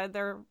inside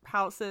their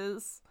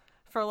houses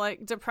for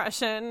like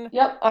depression.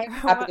 Yep. I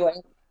have happy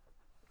lamp.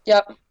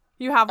 Yep.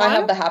 You have I one?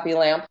 have the happy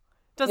lamp.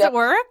 Does it Yep.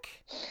 work?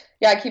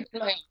 Yeah. I keep it in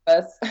my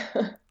office.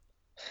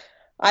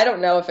 I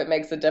don't know if it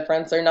makes a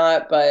difference or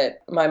not,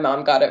 but my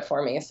mom got it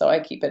for me, so I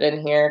keep it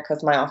in here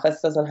because my office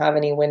doesn't have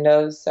any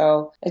windows.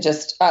 So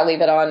I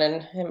leave it on,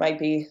 and it might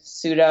be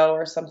pseudo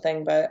or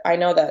something, but I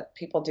know that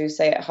people do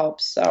say it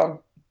helps.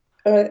 So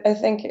I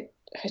think it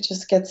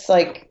just gets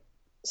like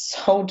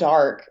so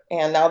dark,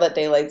 and now that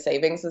daylight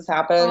savings has Oh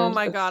happened,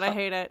 my God, I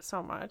hate it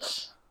so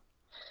much.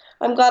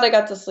 I'm glad I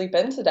got to sleep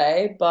in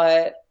today,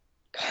 but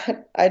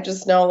God, I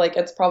just know like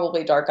it's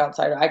probably dark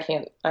outside. I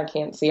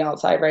can't see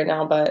outside right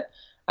now, but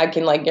I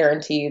can like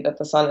guarantee that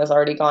the sun has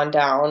already gone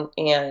down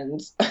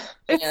and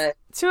It's and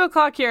 2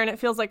 o'clock here and it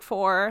feels like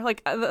 4.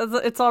 Like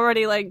it's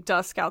already like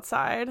dusk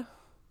outside.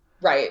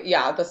 right,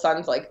 yeah, the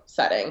sun's like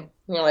setting.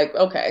 And you're like,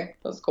 okay,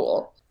 that's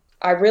cool.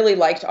 I really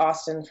liked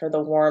Austin for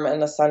the warm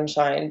and the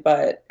sunshine,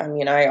 but I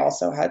mean, I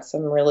also had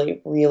some really,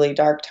 really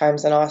dark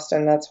times in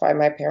Austin. That's why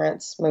my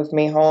parents moved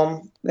me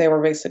home. They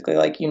were basically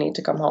like, you need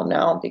to come home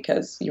now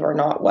because you are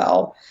not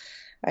well.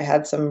 I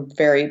had some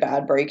very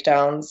bad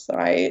breakdowns.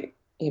 I've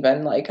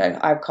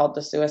called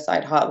the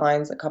suicide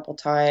hotlines a couple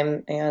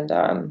times,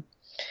 and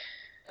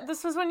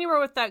This was when you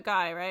were with that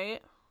guy,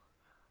 right?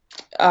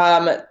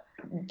 um,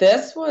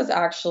 this was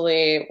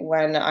actually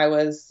when I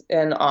was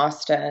in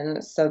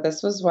Austin. So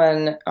this was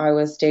when I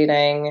was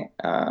dating,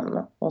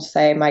 we'll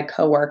say my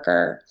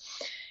coworker,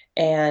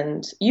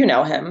 and you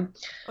know him.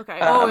 Okay.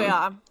 Oh Um,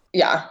 yeah.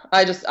 yeah,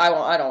 I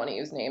don't want to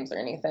use names or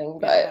anything,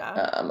 but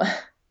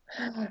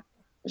Yeah.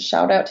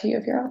 shout out to you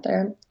if you're out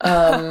there.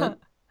 Yeah.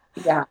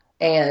 Yeah,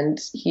 and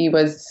he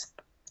was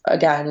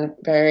again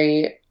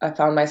I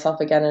found myself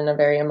again in a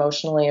very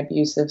emotionally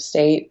abusive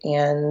state,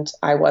 and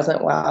I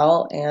wasn't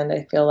well, and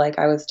I feel like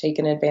I was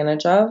taken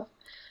advantage of,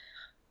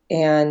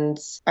 and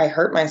I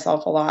hurt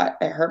myself a lot.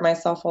 I hurt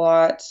myself a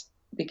lot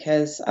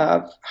because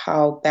of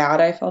how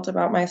bad I felt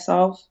about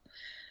myself,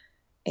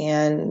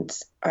 and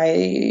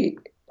I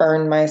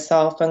burned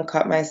myself and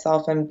cut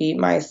myself and beat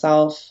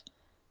myself,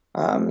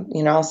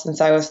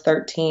 since I was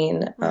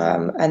 13.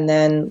 And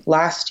then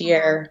last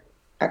year,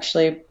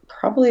 actually,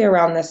 probably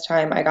around this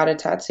time, I got a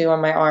tattoo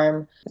on my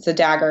arm. It's a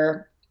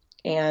dagger.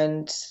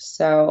 And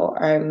so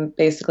I'm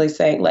basically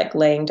saying, like,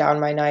 laying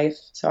down my knife.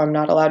 So I'm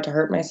not allowed to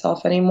hurt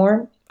myself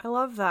anymore. I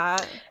love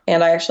that.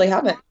 And I actually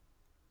haven't.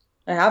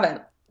 I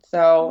haven't.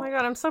 Oh my So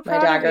God, I'm so my proud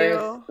of dagger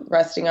is you.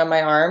 resting on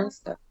my arm.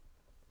 So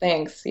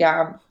thanks.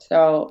 Yeah.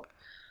 So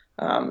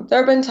there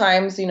have been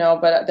times,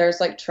 but there's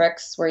like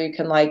tricks where you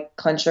can like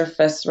clench your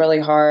fists really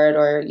hard,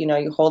 or,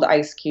 you hold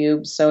ice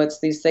cubes. So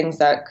it's these things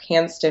that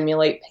can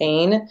stimulate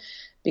pain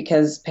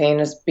because pain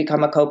has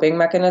become a coping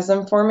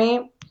mechanism for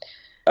me,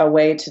 a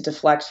way to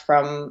deflect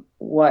from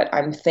what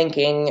I'm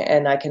thinking,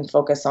 and I can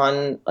focus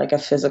on like a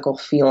physical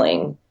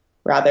feeling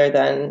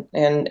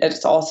and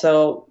it's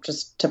also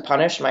just to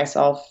punish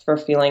myself for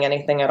feeling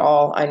anything at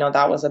all. I know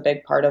that was a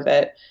big part of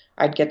it.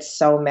 I'd get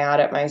so mad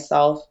at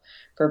myself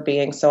for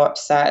being so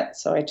upset.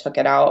 So I took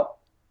it out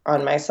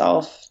on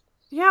myself.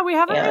 Yeah, And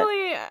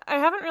I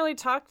haven't really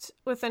talked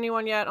with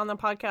anyone yet on the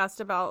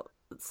podcast about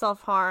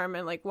self-harm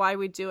and like why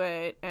we do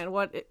it and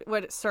what it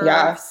yeah,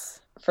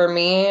 serves. for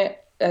me,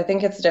 I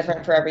think it's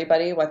different for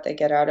everybody what they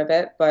get out of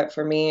it. But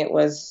for me, it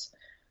was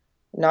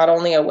not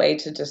only a way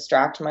to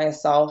distract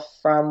myself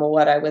from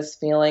what I was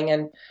feeling.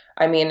 And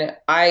I mean,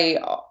 I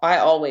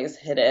always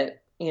hid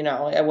it.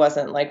 It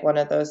wasn't like one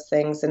of those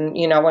things. And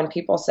when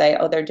people say,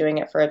 "Oh, they're doing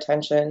it for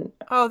attention,"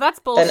 Oh, that's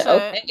then bullshit.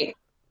 okay.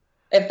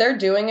 If they're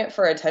doing it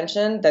for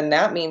attention, then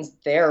that means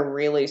they're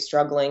really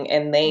struggling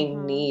and they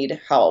Mm-hmm.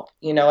 need help.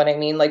 You know what I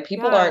mean? Like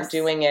people aren't Yes.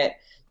 doing it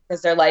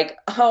because they're like,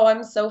 "Oh,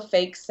 I'm so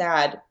fake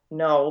sad."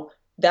 No,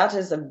 that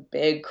is a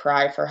big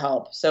cry for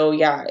help. So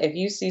yeah, if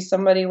you see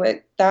somebody with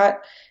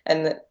that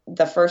and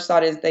the first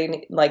thought is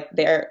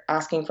they're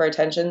asking for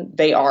attention,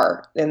 they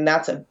are, and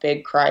that's a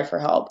big cry for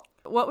help.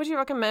 What would you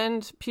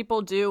recommend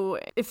people do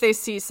if they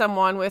see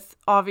someone with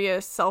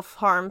obvious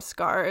self-harm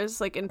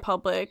scars, like in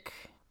public?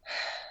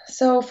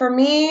 So for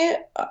me,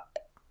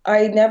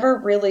 I never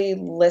really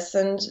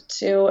listened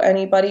to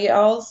anybody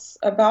else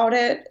about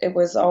it. It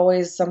was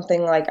always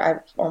something like I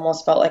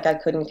almost felt like I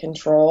couldn't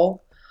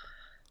control.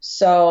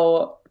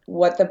 So,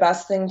 what the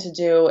best thing to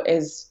do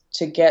is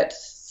to get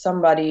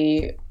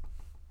somebody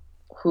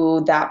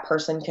who that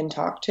person can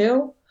talk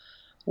to,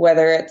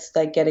 whether it's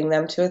like getting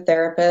them to a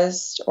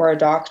therapist or a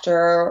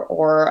doctor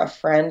or a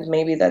friend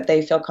maybe that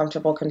they feel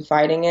comfortable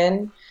confiding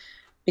in,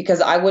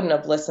 because I wouldn't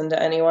have listened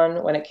to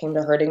anyone when it came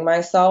to hurting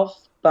myself,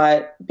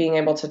 but being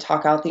able to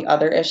talk out the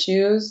other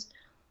issues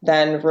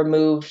then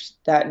removed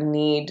that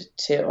need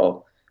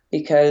to,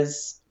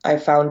 because I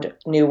found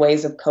new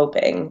ways of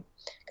coping.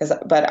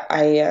 But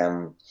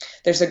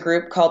there's a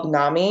group called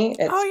NAMI.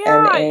 Oh It's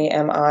yeah.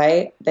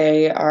 NAMI.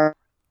 They are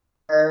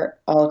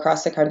all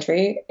across the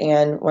country.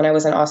 And when I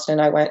was in Austin,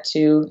 I went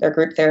to their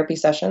group therapy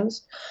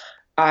sessions.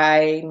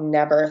 I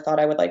never thought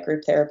I would like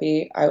group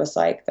therapy. I was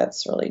like,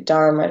 that's really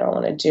dumb. I don't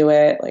want to do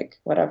it, like,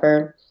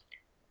 whatever.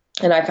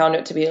 And I found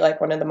it to be like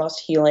one of the most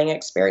healing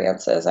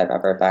experiences I've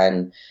ever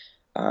been.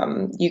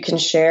 You can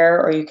share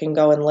or you can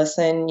go and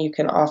listen, you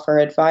can offer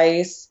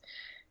advice.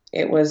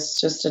 It was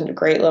just a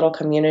great little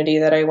community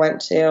that I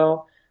went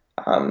to.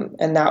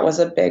 And that was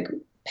a big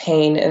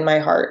pain in my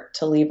heart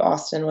to leave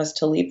Austin, was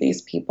to leave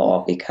these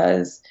people,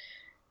 because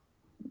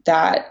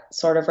that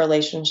sort of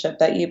relationship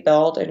that you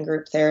build in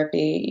group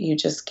therapy, you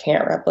just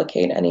can't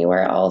replicate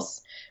anywhere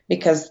else,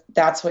 because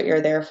that's what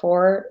you're there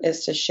for,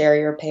 is to share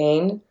your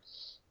pain.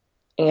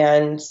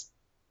 And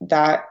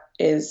that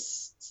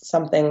is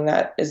something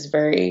that is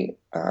very,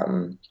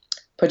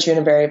 puts you in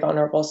a very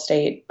vulnerable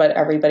state, but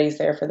everybody's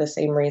there for the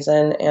same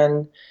reason.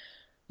 And,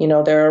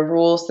 there are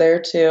rules there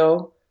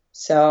too.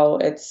 So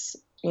it's,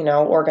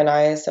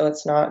 organized. So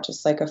it's not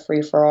just like a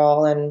free for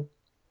all. And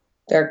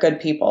they're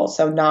good people.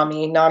 So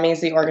NAMI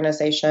is the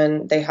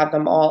organization. They have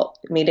them all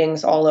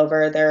meetings all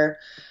over.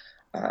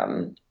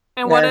 And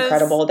what They're is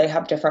incredible. They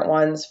have different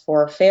ones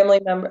for family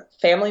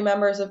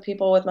members of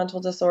people with mental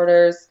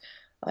disorders,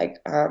 like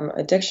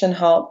addiction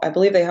help. I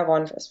believe they have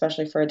one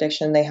especially for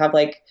addiction. They have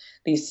like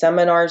these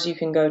seminars you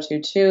can go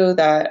to too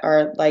that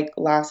are like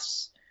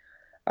last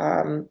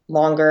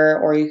longer,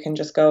 or you can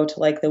just go to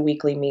like the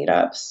weekly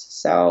meetups.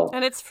 So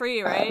and it's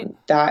free, right?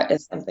 that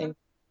is something.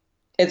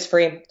 It's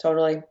free,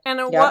 totally. And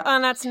what Yeah.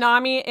 and that's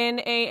NAMI,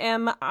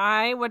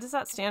 NAMI. What does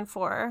that stand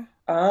for?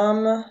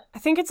 Um, I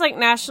think it's like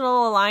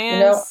National you know,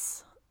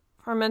 Alliance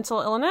for Mental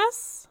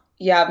Illness.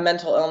 yeah,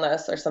 mental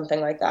illness or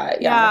something like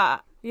that. Yeah.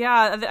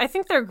 Yeah. Yeah, I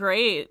think they're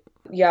great.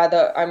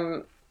 Yeah,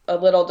 I'm a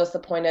little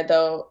disappointed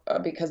though,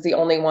 because the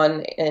only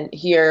one in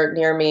here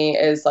near me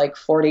is like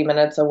 40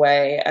 minutes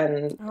away,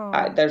 and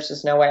Oh. there's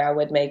just no way I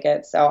would make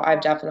it. So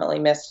I've definitely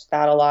missed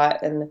that a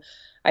lot, and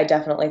I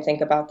definitely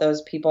think about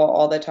those people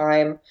all the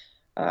time,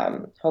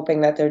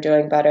 hoping that they're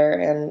doing better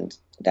and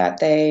that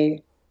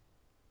they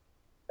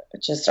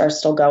just are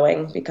still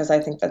going, because I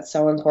think that's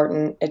so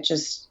important. It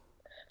just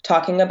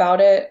talking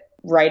about it,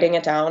 writing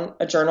it down,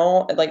 a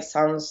journal, it like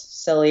sounds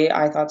silly.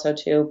 I thought so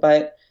too,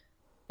 but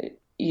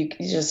you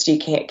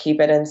can't keep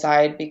it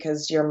inside,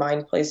 because your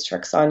mind plays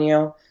tricks on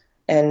you,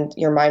 and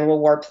your mind will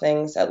warp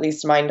things. At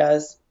least mine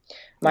does.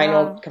 Mine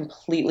will Yeah.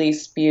 completely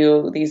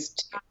spew these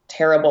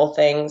terrible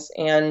things,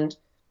 and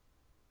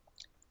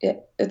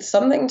it's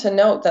something to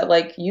note that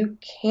like you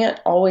can't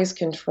always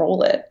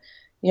control it.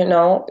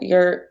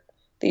 Your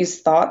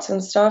these thoughts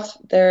and stuff.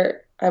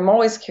 I'm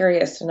always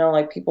curious to know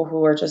like people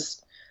who are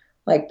just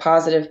like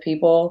positive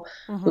people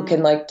who Mm-hmm.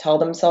 can like tell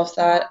themselves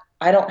that.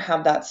 I don't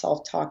have that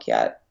self-talk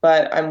yet,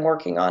 but I'm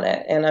working on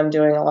it and I'm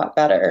doing a lot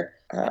better.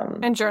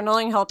 And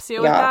journaling helps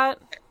you with Yeah. that?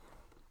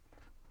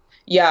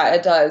 Yeah,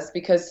 it does,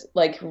 because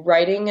like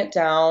writing it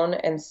down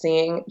and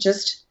seeing,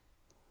 just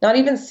not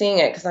even seeing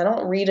it, because I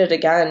don't read it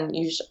again,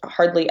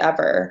 hardly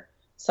ever.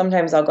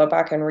 Sometimes I'll go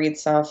back and read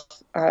stuff,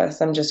 so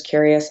I'm just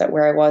curious at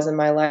where I was in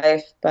my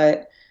life,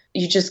 but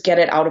you just get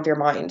it out of your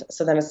mind.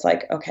 So then it's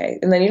like, okay.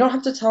 And then you don't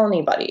have to tell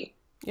anybody.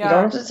 You don't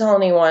Yeah. have to tell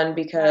anyone,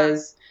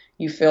 because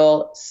you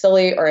feel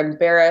silly or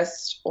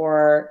embarrassed,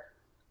 or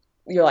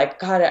you're like,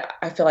 God,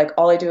 I feel like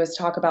all I do is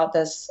talk about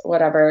this,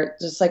 whatever,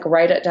 just like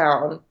write it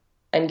down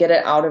and get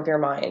it out of your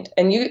mind.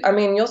 And I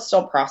mean, you'll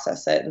still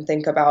process it and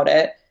think about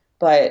it,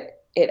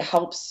 but it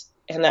helps.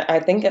 And I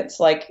think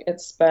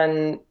it's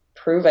been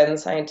proven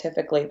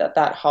scientifically that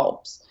that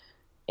helps.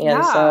 And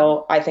Yeah.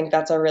 so I think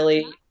that's a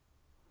really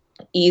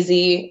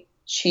easy,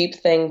 cheap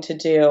thing to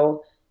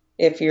do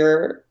if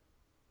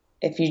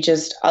you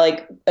just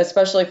like,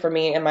 especially for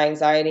me and my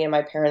anxiety and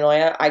my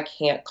paranoia, I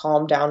can't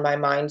calm down my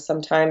mind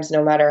sometimes,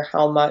 no matter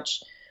how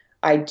much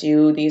I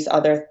do these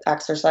other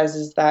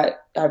exercises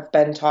that I've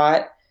been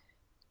taught.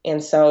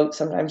 And so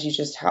sometimes you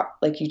just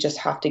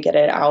have to get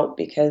it out,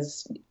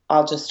 because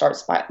I'll just start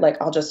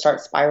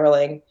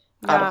spiraling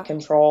out of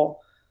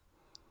control.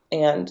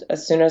 And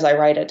as soon as I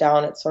write it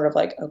down, it's sort of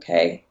like,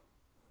 okay,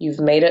 you've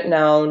made it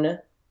known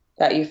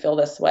that you feel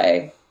this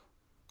way.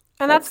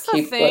 And that's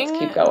the thing. Let's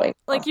keep going.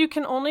 Like, you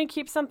can only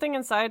keep something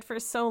inside for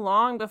so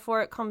long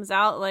before it comes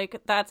out.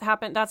 Like, that's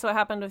what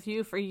happened with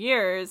you for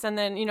years. And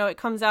then, it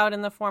comes out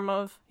in the form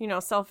of,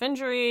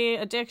 self-injury,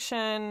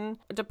 addiction,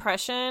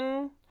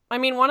 depression. I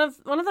mean, one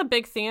of the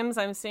big themes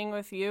I'm seeing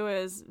with you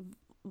is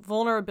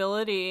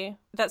vulnerability.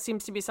 That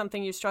seems to be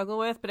something you struggle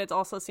with, but it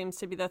also seems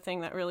to be the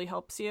thing that really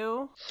helps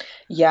you.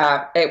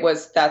 Yeah,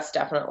 that's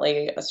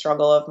definitely a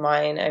struggle of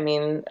mine. I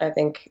mean, I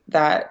think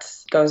that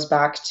goes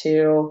back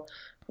to,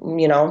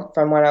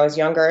 from when I was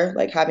younger,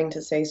 like having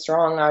to stay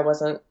strong.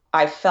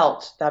 I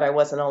felt that I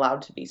wasn't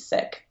allowed to be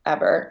sick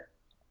ever.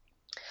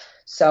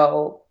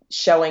 So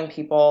showing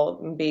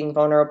people being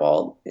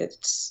vulnerable,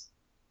 it's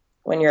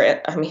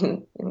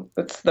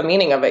the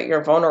meaning of it.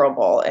 You're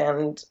vulnerable.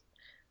 And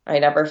I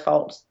never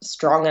felt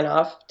strong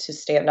enough to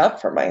stand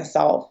up for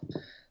myself.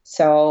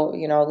 So,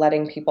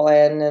 letting people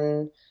in,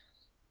 and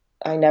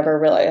I never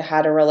really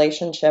had a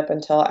relationship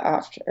until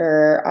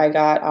after I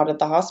got out of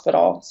the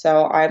hospital.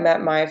 So I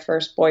met my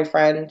first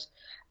boyfriend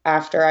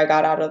after I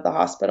got out of the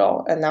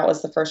hospital, and that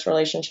was the first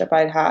relationship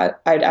I'd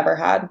ever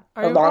had,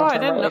 a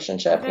long-term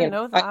relationship. I didn't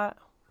know that.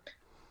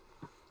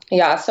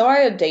 Yeah, so I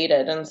had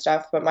dated and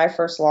stuff, but my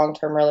first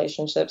long-term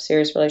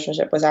serious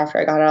relationship, was after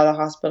I got out of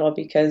the hospital,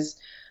 because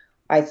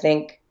I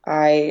think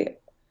I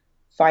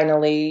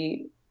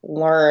finally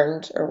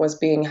learned, or was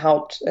being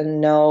helped,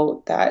 and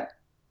know that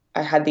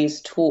I had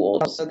these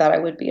tools so that I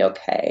would be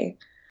okay.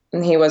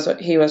 And he was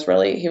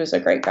a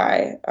great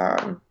guy.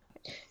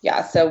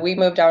 Yeah, so we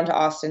moved down to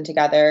Austin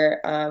together,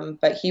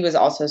 but he was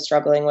also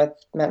struggling with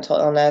mental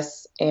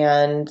illness,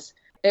 and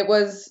it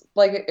was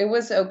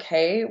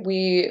okay.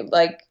 We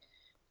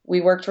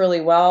worked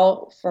really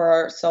well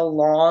for so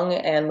long,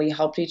 and we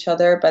helped each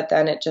other, but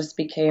then it just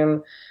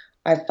became,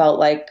 I felt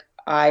like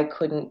I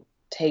couldn't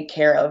take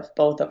care of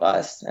both of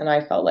us, and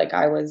I felt like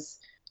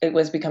it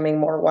was becoming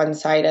more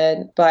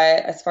one-sided.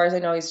 But as far as I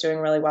know, he's doing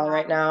really well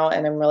right now,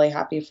 and I'm really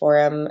happy for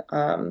him.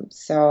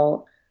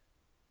 So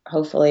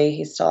hopefully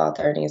he's still out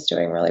there and he's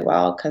doing really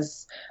well,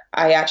 because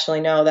I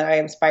actually know that I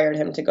inspired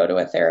him to go to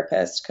a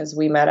therapist, because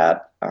we met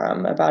up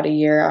about a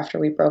year after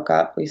we broke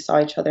up. We saw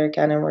each other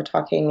again and we're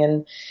talking,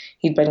 and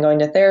he'd been going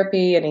to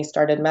therapy and he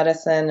started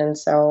medicine. And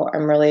so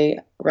I'm really,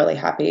 really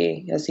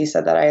happy, as he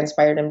said, that I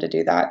inspired him to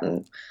do that.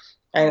 And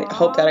I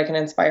hope that I can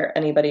inspire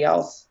anybody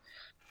else.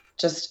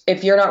 Just,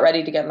 if you're not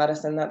ready to get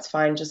medicine, that's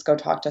fine. Just go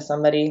talk to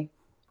somebody.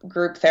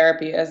 Group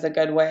therapy is a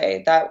good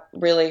way. That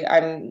really,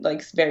 I'm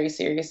like very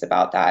serious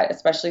about that,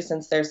 especially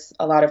since there's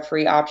a lot of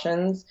free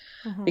options,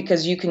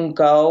 because you can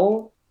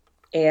go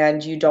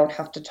and you don't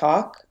have to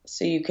talk.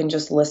 So you can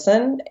just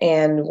listen.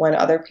 And when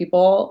other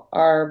people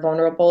are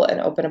vulnerable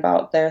and open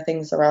about their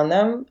things around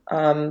them,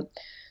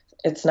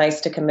 it's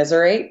nice to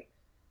commiserate.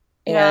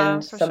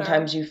 And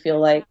sometimes you feel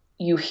like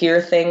you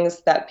hear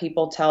things that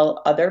people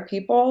tell other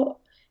people,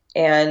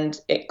 and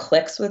it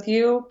clicks with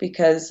you,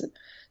 because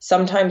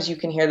sometimes you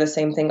can hear the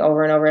same thing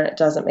over and over and it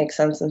doesn't make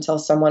sense until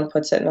someone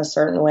puts it in a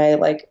certain way,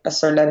 like a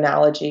certain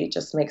analogy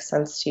just makes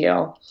sense to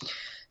you.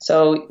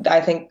 So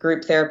I think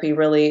group therapy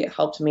really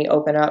helped me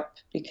open up,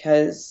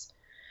 because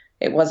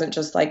it wasn't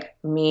just like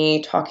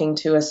me talking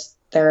to a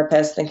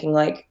therapist thinking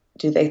like,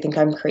 do they think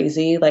I'm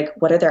crazy? Like,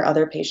 what are their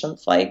other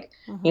patients like?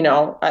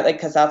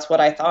 Because that's what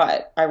I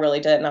thought. I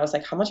really did. And I was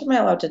like, how much am I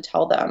allowed to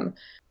tell them?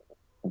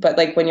 But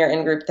like, when you're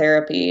in group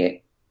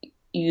therapy,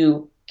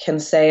 you can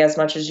say as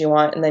much as you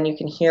want, and then you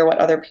can hear what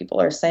other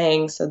people are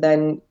saying. So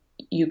then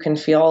you can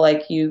feel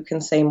like you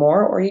can say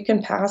more, or you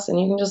can pass and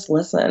you can just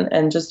listen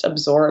and just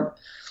absorb.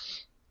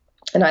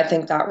 And I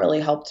think that really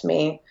helped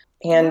me.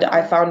 And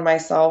I found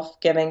myself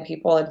giving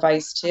people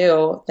advice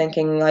too,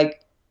 thinking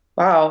like,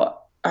 wow,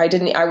 I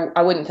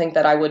wouldn't think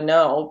that I would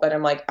know, but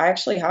I'm like, I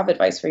actually have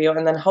advice for you.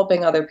 And then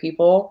helping other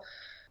people,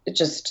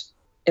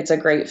 it's a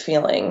great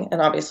feeling. And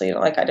obviously,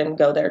 like, I didn't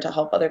go there to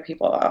help other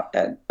people out,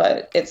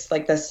 but it's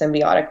like this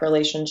symbiotic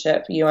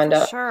relationship. You end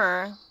up.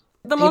 Sure.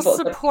 The most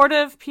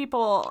supportive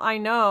people I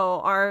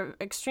know are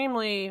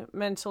extremely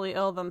mentally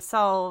ill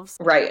themselves.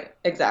 Right.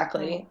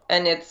 Exactly.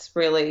 And it's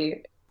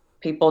really,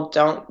 people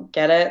don't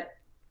get it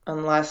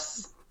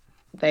unless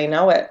they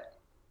know it.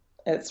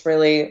 It's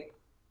really,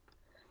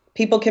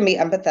 people can be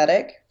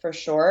empathetic for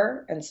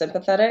sure and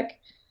sympathetic,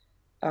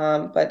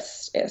 but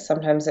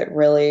sometimes it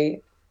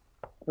really,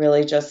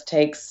 really just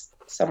takes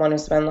someone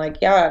who's been like,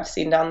 yeah, I've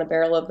seen down the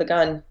barrel of the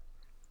gun.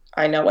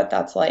 I know what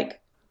that's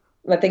like.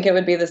 I think it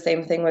would be the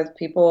same thing with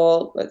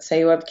people, let's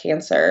say, who have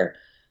cancer,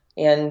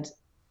 and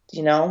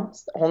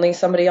only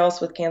somebody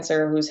else with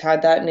cancer who's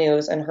had that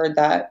news and heard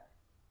that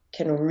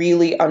can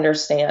really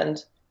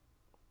understand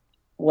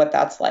what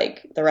that's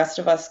like. The rest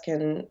of us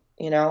can,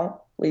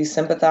 we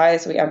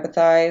sympathize, we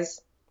empathize,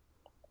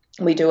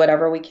 we do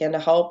whatever we can to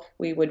help.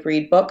 We would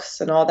read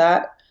books and all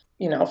that.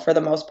 For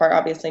the most part,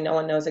 obviously no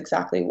one knows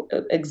exactly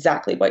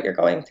what you're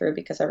going through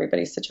because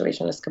everybody's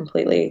situation is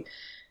completely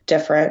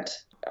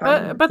different.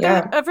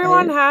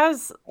 Everyone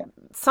has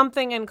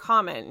something in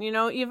common,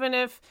 even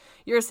if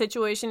your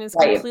situation is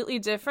completely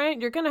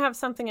different, you're going to have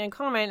something in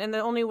common. And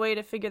the only way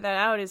to figure that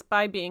out is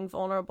by being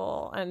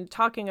vulnerable and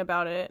talking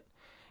about it.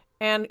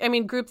 And I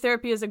mean, group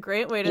therapy is a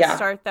great way to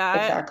start that.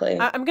 Exactly.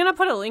 I'm going to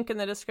put a link in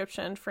the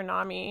description for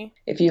NAMI.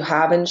 If you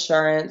have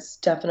insurance,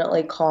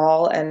 definitely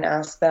call and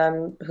ask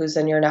them who's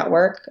in your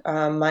network.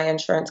 My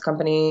insurance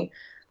company,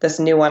 this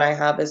new one I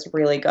have, is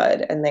really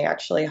good, and they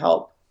actually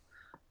help.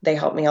 They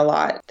help me a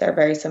lot. They're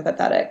very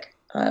sympathetic.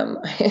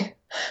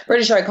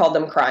 Pretty sure I called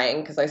them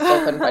crying because I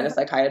still couldn't find a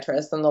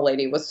psychiatrist, and the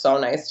lady was so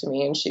nice to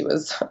me, and she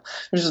was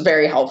just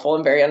very helpful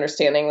and very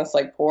understanding. This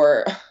like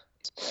poor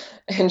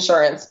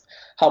insurance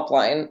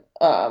helpline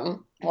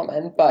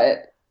woman,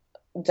 but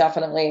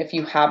definitely if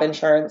you have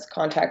insurance,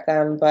 contact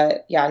them.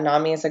 But yeah,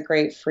 NAMI is a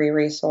great free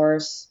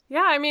resource.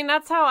 Yeah, I mean,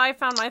 that's how I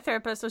found my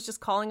therapist, was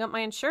just calling up my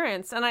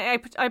insurance. And I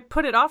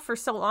put it off for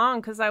so long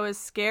because I was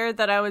scared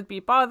that I would be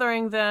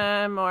bothering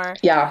them or...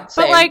 Yeah,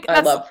 same. But like, I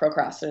love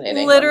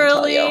procrastinating.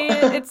 Literally,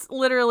 it's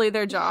literally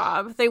their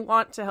job. They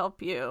want to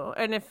help you.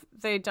 And if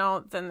they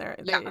don't, then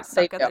they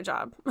suck at their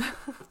job.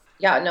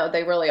 Yeah, no,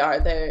 they really are.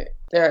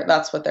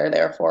 That's what they're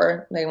there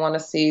for. They want to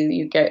see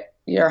you get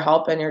your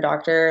help and your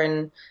doctor,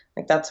 and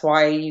like that's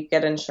why you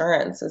get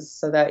insurance, is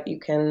so that you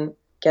can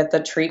get the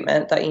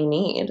treatment that you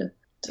need.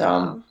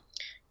 So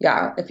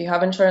yeah, if you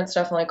have insurance,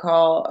 definitely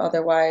call.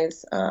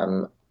 Otherwise,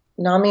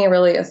 NAMI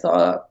really is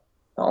the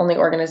only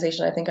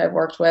organization I think I've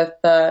worked with.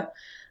 The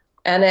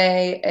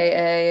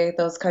NAAA,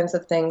 those kinds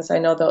of things, I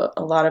know that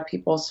a lot of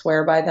people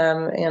swear by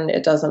them, and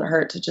it doesn't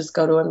hurt to just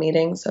go to a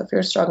meeting. So if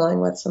you're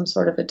struggling with some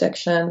sort of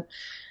addiction,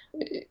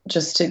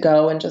 just to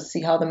go and just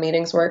see how the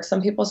meetings work.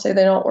 Some people say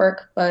they don't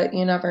work, but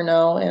you never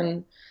know.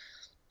 And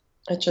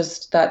it's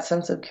just that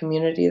sense of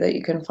community that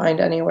you can find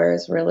anywhere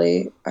is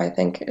really, I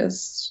think,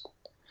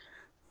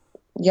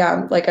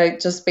 like I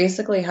just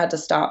basically had to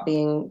stop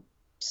being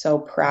so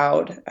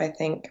proud. I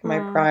think my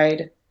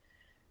pride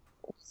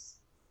was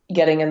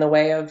getting in the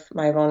way of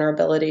my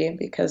vulnerability,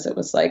 because it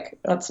was like,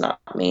 that's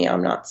not me.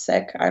 I'm not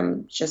sick.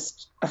 I'm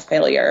just a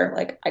failure.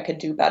 Like, I could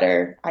do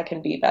better. I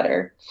can be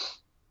better.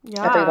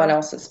 Yeah. Everyone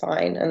else is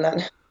fine. And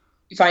then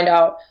you find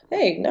out,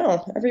 hey,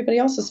 no, everybody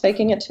else is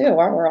faking it too.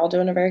 Wow, we're all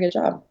doing a very good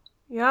job.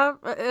 Yeah,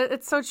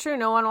 it's so true.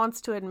 No one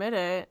wants to admit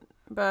it,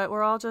 but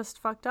we're all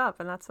just fucked up,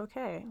 and that's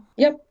okay.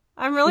 Yep.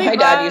 I'm really My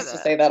dad used to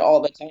say that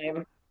all the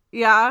time.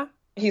 Yeah?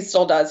 He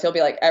still does. He'll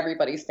be like,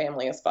 everybody's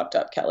family is fucked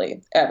up,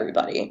 Kelly.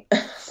 Everybody.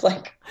 It's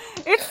like...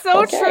 It's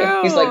so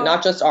true. He's like,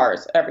 not just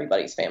ours.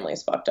 Everybody's family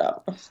is fucked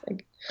up. I was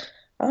like,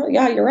 oh,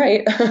 yeah, you're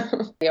right.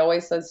 He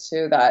always says,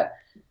 too, that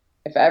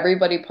if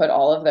everybody put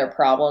all of their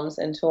problems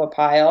into a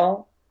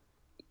pile,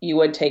 you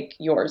would take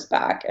yours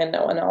back and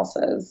no one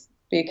else's,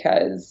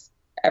 because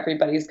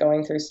everybody's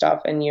going through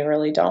stuff and you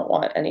really don't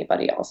want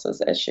anybody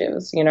else's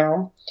issues,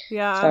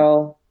 Yeah.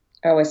 So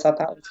I always thought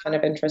that was kind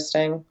of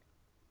interesting,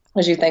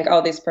 because you think,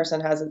 oh, this person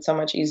has it so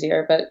much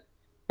easier, but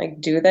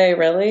like, do they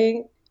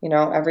really?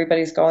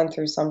 Everybody's going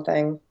through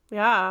something.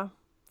 Yeah,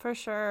 for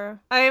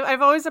sure.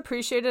 I've always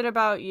appreciated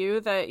about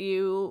you that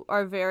you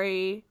are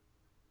very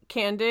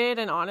candid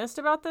and honest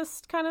about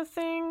this kind of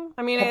thing.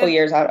 I mean, a couple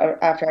years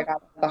after I got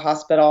out of the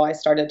hospital, I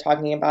started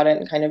talking about it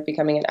and kind of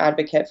becoming an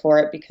advocate for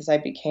it, because I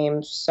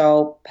became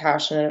so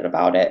passionate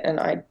about it, and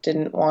I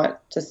didn't want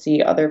to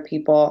see other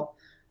people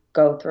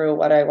go through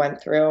what I went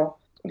through,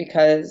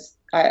 because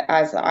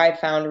as I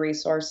found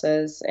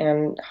resources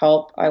and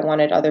help, I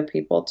wanted other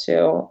people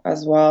to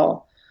as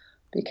well,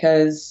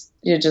 because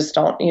you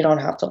don't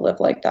have to live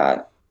like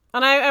that.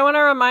 And I want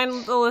to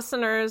remind the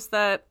listeners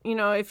that,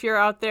 if you're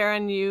out there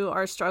and you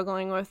are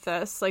struggling with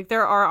this, like,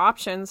 there are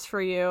options for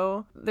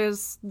you.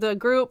 There's the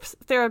group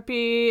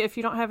therapy. If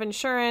you don't have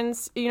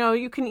insurance,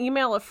 you can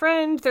email a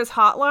friend. There's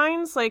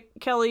hotlines. Like,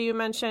 Kelly, you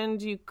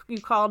mentioned you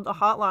called the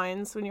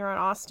hotlines when you were in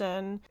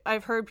Austin.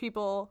 I've heard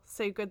people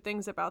say good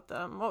things about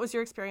them. What was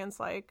your experience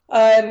like?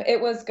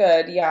 It was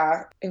good.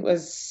 Yeah, it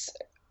was.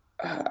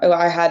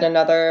 I had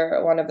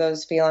another one of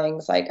those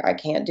feelings like, I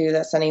can't do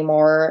this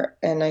anymore.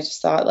 And I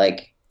just thought,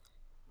 like,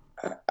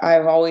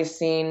 I've always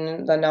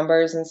seen the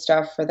numbers and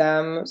stuff for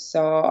them,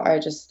 so I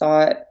just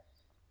thought,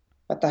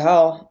 what the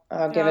hell?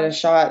 I'll give it a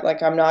shot.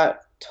 Like, I'm not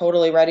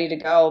totally ready to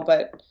go,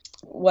 but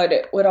what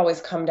it would always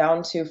come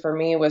down to for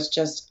me was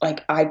just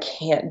like, I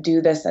can't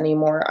do this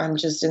anymore. I'm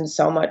just in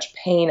so much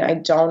pain. I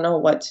don't know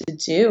what to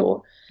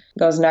do.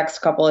 Those next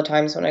couple of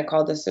times when I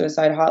called the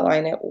suicide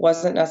hotline, it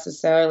wasn't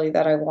necessarily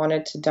that I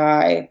wanted to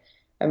die.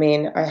 I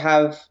mean, I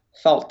have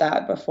felt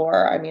that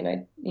before. I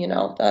mean,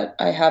 that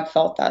I have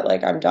felt that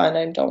like I'm done.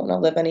 I don't want to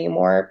live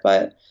anymore.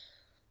 But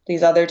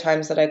these other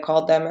times that I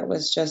called them, it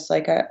was just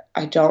like,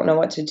 I don't know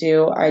what to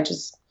do.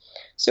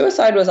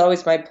 Suicide was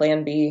always my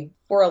plan B.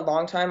 For a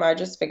long time, I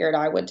just figured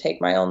I would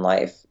take my own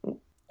life.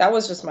 That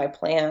was just my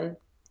plan.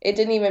 It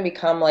didn't even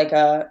become like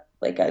a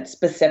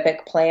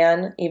specific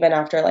plan even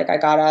after like I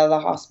got out of the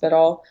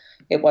hospital.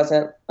 It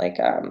wasn't like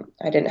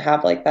I didn't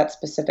have like that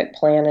specific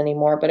plan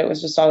anymore, but it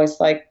was just always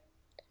like,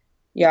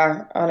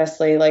 yeah,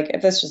 honestly, like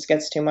if this just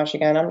gets too much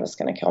again, I'm just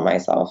going to kill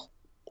myself.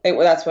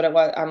 That's what it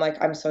was. I'm like,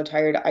 I'm so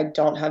tired. I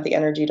don't have the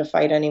energy to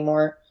fight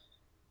anymore.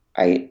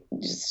 I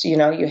just,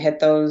 you hit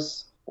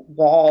those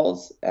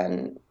walls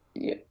and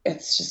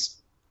it's just,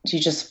 you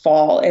just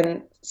fall.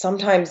 And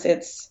sometimes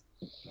it's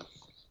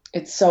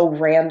so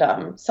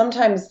random.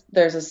 Sometimes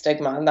there's a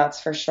stigma, and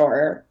that's for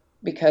sure,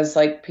 because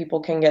like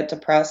people can get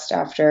depressed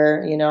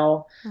after,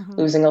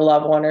 losing a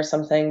loved one or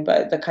something.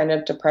 But the kind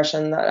of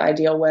depression that I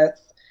deal with,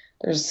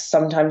 there's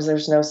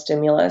no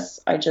stimulus.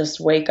 I just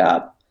wake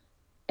up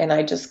and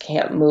I just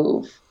can't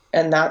move.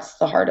 And that's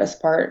the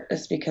hardest part,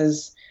 is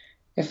because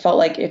it felt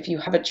like if you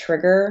have a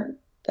trigger,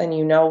 then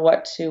you know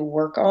what to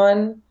work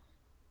on.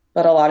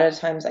 But a lot of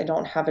times I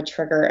don't have a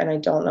trigger and I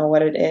don't know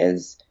what it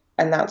is.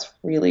 And that's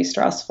really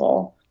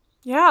stressful.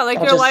 Yeah, like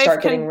I'll your just life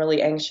start can getting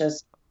really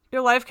anxious.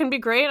 your life can be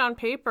great on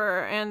paper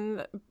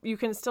and you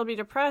can still be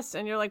depressed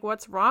and you're like,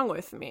 what's wrong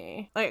with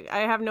me? Like, I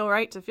have no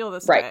right to feel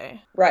this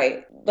way.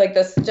 Right. Like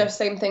this just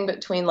same thing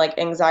between like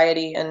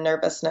anxiety and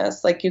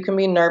nervousness. Like you can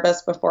be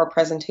nervous before a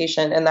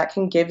presentation and that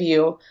can give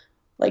you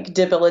like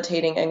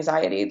debilitating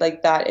anxiety.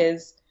 Like that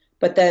is,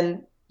 but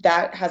then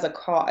that has a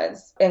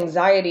cause.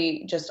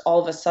 Anxiety, just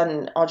all of a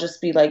sudden, I'll just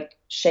be like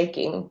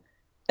shaking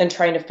and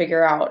trying to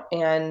figure out.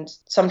 And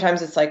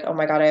sometimes it's like, oh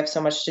my God, I have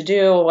so much to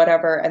do,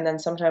 whatever. And then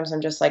sometimes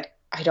I'm just like,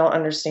 I don't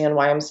understand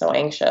why I'm so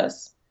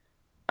anxious.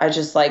 I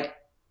just like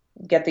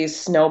get these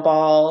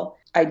snowball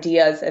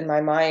ideas in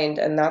my mind.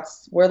 And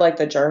that's where like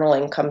the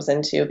journaling comes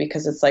into,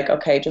 because it's like,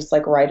 okay, just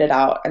like write it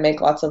out. I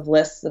make lots of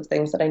lists of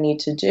things that I need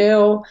to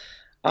do.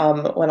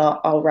 When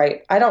I'll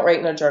write, I don't write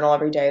in a journal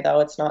every day though.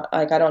 It's not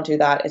like I don't do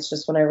that. It's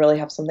just when I really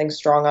have something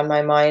strong on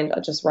my mind,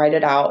 I'll just write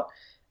it out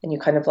and you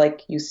kind of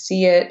like, you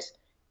see it,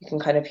 you can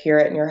kind of hear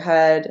it in your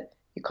head.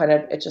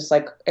 It just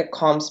like, it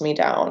calms me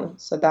down.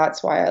 So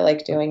that's why I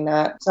like doing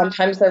that.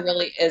 Sometimes there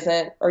really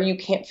isn't, or you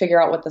can't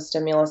figure out what the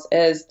stimulus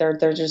is. There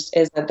just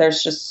isn't.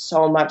 There's just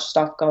so much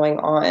stuff going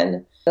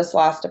on. This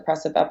last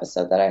depressive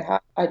episode that I had,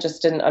 I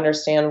just didn't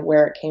understand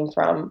where it came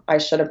from. I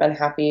should have been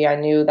happy. I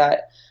knew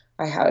that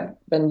I had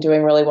been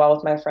doing really well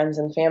with my friends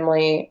and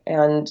family,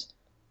 and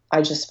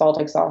I just felt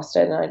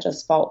exhausted and I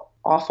just felt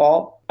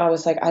awful. I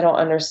was like, I don't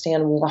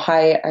understand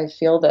why I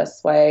feel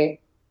this way.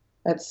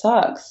 It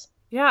sucks.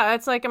 Yeah,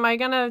 it's like, am I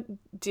going to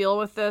deal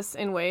with this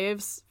in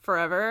waves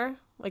forever?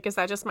 Like, is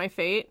that just my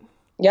fate?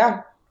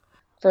 Yeah.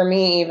 For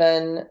me,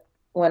 even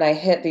when I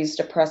hit these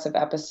depressive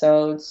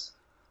episodes,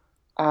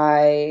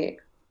 I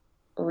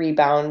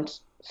rebound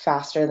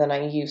faster than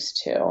I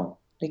used to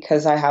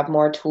because I have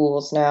more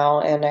tools now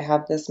and I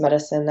have this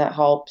medicine that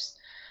helps.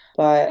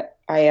 But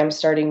I am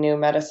starting new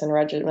medicine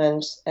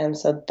regimens. And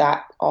so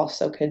that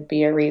also could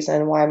be a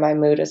reason why my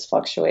mood is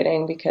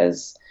fluctuating,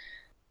 because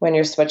when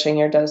you're switching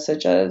your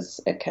dosages,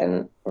 it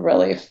can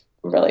really,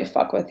 really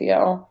fuck with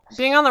you.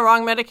 Being on the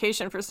wrong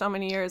medication for so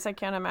many years, I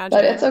can't imagine.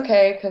 But it's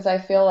okay, because I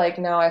feel like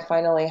now I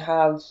finally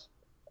have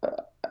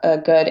a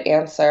good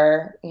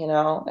answer,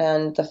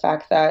 and the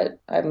fact that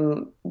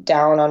I'm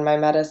down on my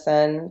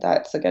medicine,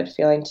 that's a good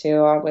feeling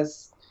too. I've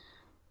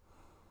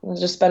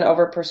just been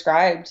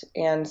overprescribed,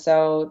 and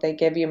so they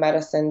give you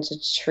medicine to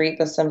treat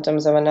the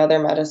symptoms of another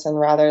medicine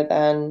rather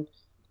than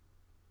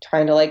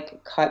trying to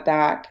like cut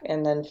back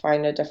and then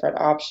find a different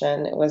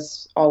option. It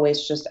was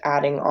always just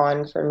adding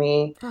on for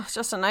me. Oh, it's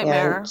just a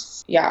nightmare. And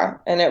yeah,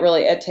 and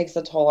it takes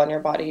a toll on your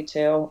body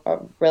too, a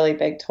really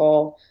big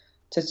toll,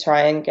 to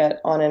try and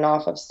get on and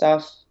off of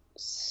stuff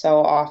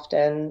so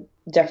often,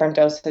 different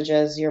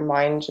dosages. Your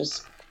mind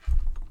just,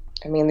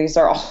 these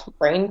are all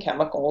brain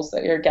chemicals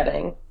that you're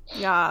getting.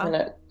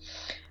 Yeah.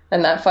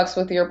 And that fucks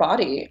with your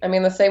body.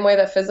 The same way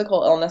that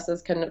physical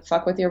illnesses can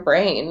fuck with your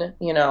brain,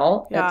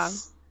 Yeah.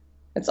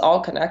 It's all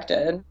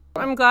connected.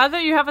 I'm glad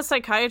that you have a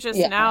psychiatrist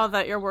now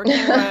that you're working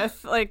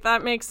with. Like,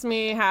 that makes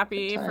me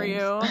happy for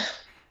you.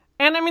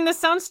 And this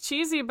sounds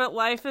cheesy, but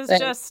life is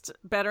just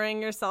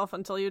bettering yourself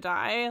until you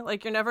die.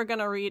 Like, you're never going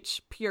to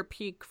reach your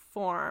peak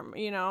form,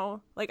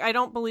 Like, I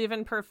don't believe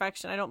in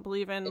perfection. I don't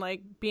believe in,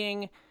 like,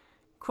 being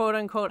quote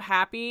unquote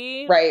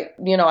happy. Right.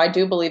 I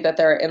do believe that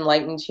they're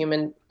enlightened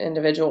human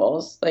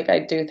individuals. Like, I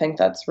do think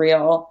that's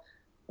real.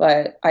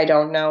 But I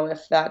don't know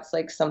if that's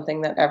like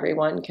something that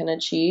everyone can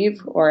achieve,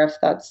 or if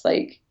that's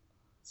like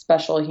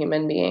special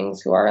human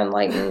beings who are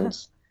enlightened.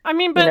 I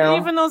mean, you but know?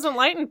 even those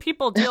enlightened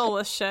people deal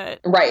with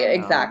shit. Right, You know?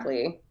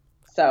 exactly.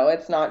 So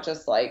it's not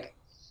just like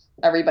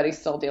everybody's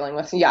still dealing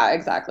with, yeah,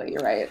 exactly.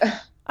 You're right.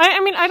 I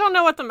mean, I don't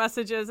know what the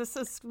message is. This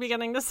is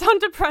beginning to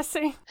sound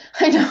depressing.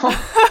 I know.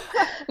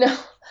 No.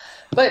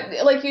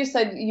 But like you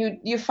said,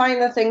 you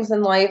find the things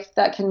in life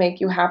that can make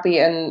you happy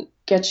and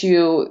get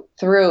you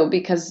through,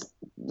 because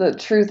the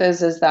truth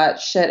is that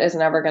shit is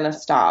never going to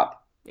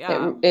stop.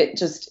 Yeah.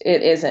 It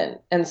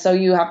isn't. And so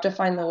you have to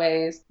find the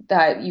ways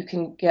that you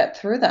can get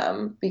through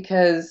them,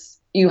 because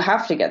you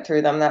have to get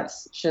through them.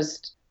 That's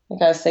just,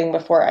 like I was saying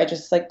before, I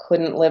just like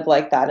couldn't live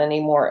like that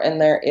anymore. And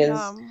there is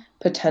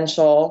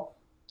potential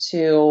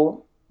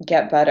to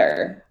get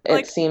better.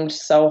 Like, it seemed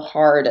so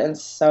hard and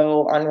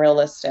so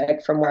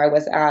unrealistic from where I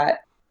was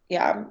at.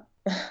 Yeah.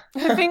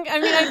 I think I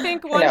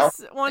know.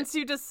 once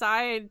you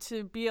decide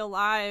to be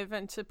alive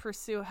and to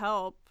pursue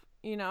help,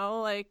 you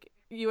know, like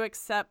you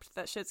accept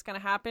that shit's gonna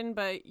happen,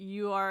 but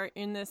you are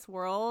in this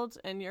world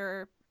and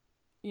you're,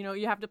 you know,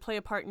 you have to play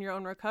a part in your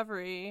own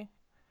recovery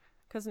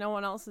because no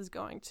one else is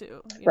going to.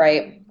 You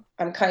Right. know?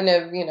 I'm kind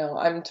of,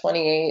 I'm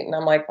 28 and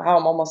I'm like, wow,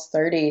 I'm almost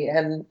 30.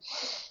 And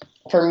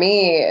for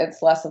me,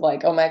 it's less of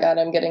like, oh my God,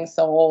 I'm getting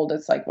so old.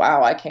 It's like,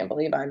 wow, I can't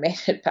believe I made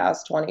it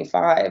past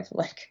 25.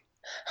 Like,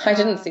 I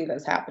didn't see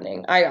this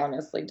happening. I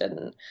honestly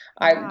didn't.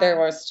 There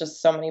was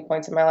just so many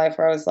points in my life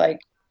where I was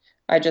like,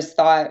 I just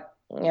thought,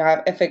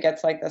 yeah, if it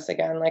gets like this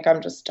again, like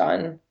I'm just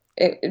done.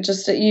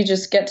 You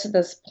just get to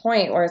this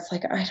point where it's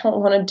like, I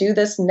don't want to do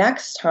this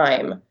next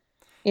time.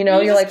 You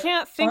you're just like,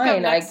 can't think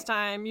of next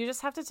time. You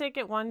just have to take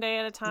it one day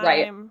at a time,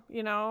 right.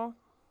 You know?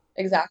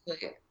 Exactly.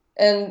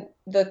 And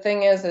the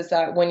thing is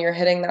that when you're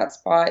hitting that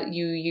spot,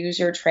 you use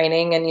your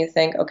training and you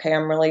think, okay,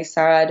 I'm really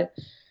sad.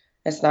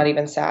 It's not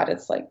even sad.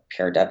 It's like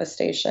pure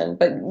devastation.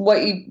 But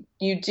what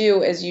you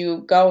do is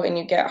you go and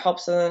you get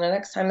help. So then the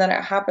next time that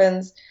it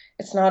happens,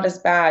 it's not as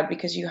bad,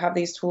 because you have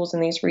these tools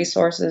and these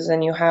resources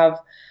and you have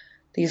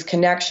these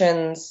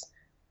connections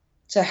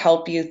to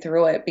help you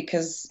through it.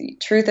 Because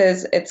truth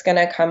is, it's going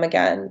to come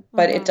again,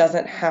 but it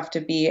doesn't have to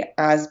be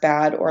as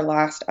bad or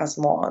last as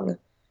long.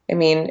 I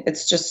mean,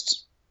 it's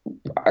just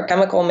a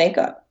chemical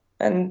makeup,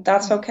 and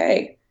that's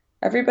okay.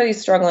 Everybody's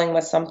struggling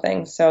with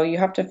something. So you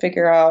have to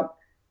figure out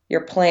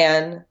your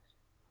plan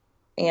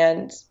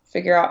and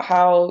figure out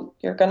how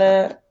you're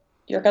gonna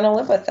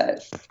live with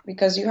it,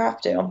 because you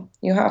have to.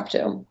 You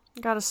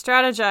gotta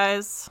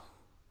strategize.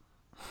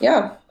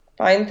 Yeah.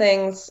 Find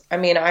things. I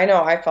mean, I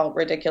know I felt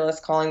ridiculous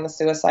calling the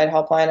suicide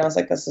helpline. I was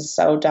like, this is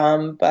so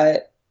dumb,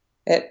 but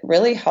it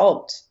really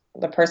helped.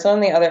 The person on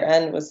the other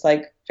end was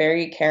like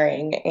very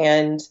caring,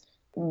 and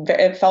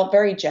it felt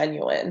very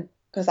genuine,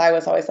 because I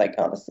was always like,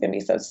 oh, this is going to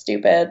be so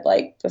stupid.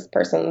 Like, this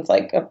person's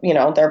like,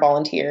 they're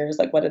volunteers.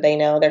 Like, what do they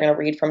know? They're going to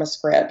read from a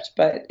script.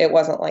 But it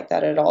wasn't like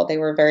that at all. They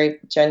were very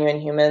genuine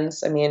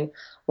humans. I mean,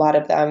 a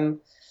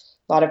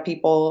lot of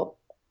people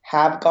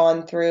have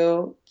gone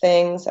through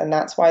things, and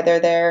that's why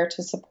they're there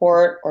to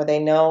support, or they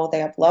know they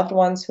have loved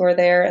ones who are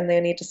there and they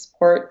need to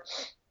support.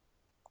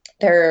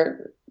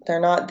 They're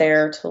not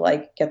there to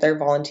like get their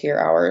volunteer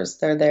hours.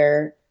 They're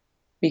there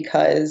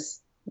because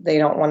they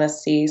don't want to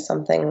see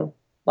something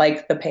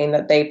like the pain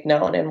that they've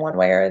known in one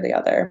way or the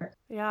other.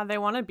 Yeah, they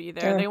want to be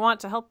there. Yeah. They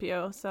want to help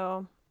you.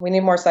 So we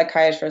need more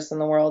psychiatrists in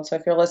the world. So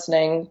if you're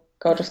listening,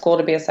 go to school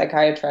to be a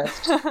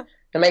psychiatrist.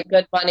 You'll make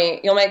good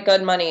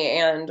money,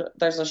 and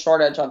there's a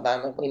shortage of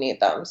them, and we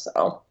need them.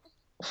 So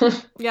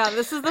yeah,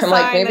 this is the I'm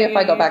like, maybe if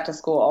I go back to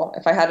school,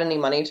 if I had any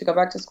money to go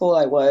back to school,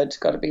 I would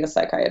go to be a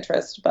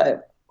psychiatrist.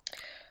 But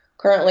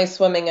currently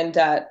swimming in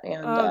debt.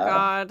 And oh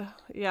God,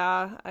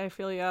 yeah, I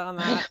feel you on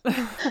that.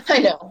 I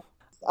know.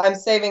 I'm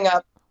saving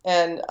up,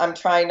 and I'm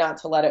trying not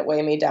to let it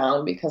weigh me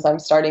down, because I'm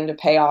starting to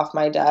pay off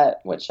my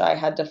debt, which I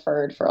had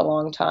deferred for a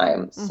long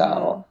time.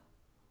 So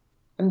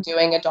I'm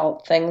doing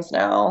adult things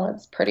now.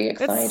 It's pretty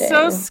exciting. It's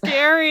so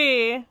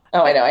scary.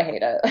 Oh, I know. I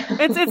hate it.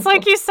 It's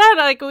like you said,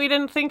 like we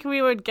didn't think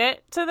we would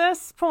get to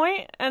this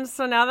point. And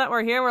so now that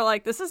we're here, we're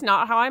like, this is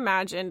not how I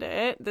imagined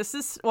it.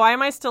 Why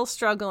am I still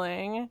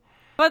struggling?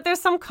 But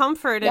there's some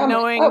comfort in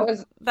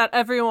knowing that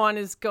everyone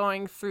is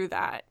going through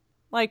that.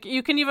 Like,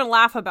 you can even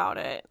laugh about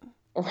it.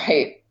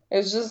 Right.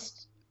 It's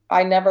just,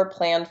 I never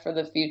planned for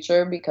the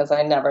future, because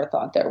I never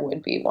thought there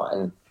would be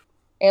one.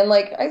 And,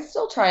 like, I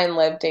still try and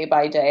live day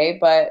by day,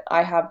 but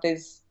I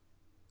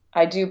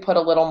do put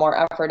a little more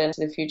effort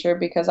into the future,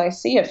 because I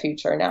see a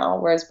future now.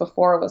 Whereas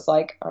before it was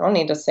like, I don't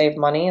need to save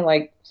money.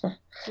 Like,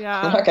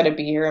 yeah. I'm not going to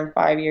be here in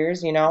 5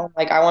 years,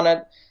 Like, I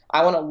want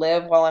to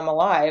live while I'm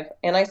alive.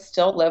 And I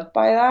still live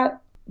by that,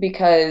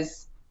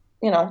 because,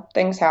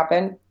 things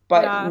happen,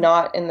 but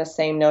not in the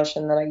same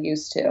notion that I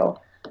used to.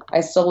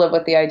 I still live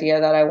with the idea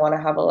that I want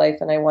to have a life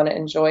and I want to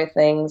enjoy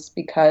things,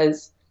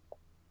 because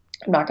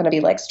I'm not going to be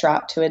like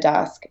strapped to a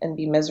desk and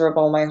be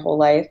miserable my whole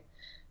life.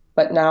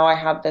 But now I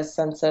have this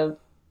sense of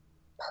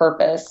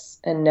purpose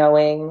and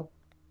knowing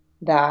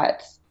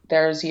that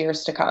there's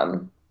years to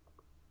come.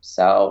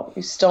 So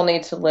you still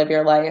need to live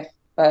your life,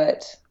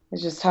 but I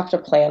just have to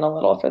plan a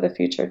little for the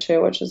future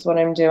too, which is what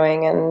I'm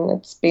doing. And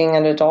it's being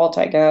an adult,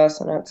 I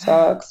guess, and it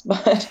sucks.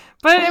 But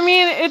But I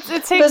mean, it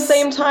at the takes.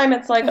 same time,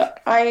 it's like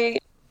I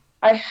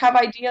have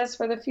ideas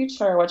for the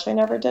future, which I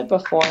never did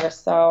before.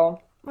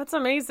 So That's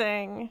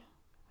amazing.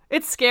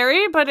 It's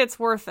scary, but it's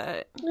worth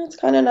it. it's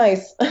kind of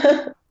nice.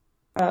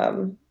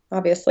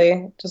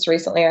 Obviously, just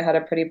recently I had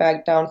a pretty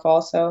bad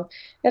downfall, so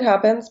it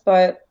happens,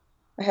 but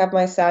I have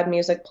my sad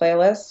music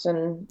playlist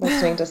and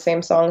listening to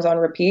same songs on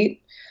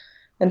repeat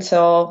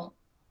until,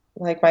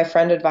 like my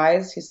friend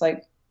advised, he's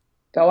like,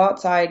 go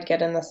outside,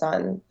 get in the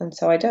sun. And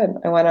so I did.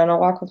 I went on a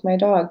walk with my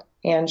dog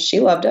and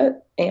she loved it.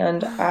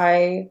 And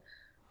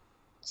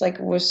it's like,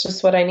 it was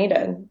just what I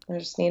needed. I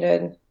just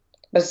needed,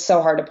 but it's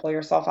so hard to pull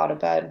yourself out of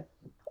bed.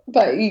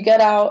 But you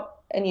get out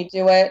and you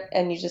do it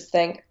and you just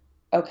think,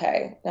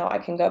 okay, now I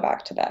can go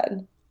back to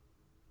bed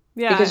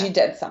because Yeah. you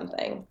did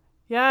something, you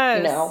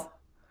Yes. know?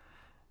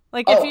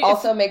 Like if Oh, you.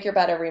 also make your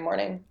bed every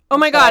morning. Oh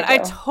my That's what God, I I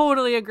do.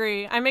 totally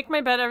agree. I make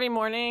my bed every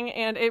morning,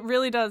 and it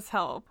really does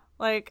help.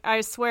 Like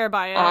I swear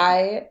by it.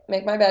 I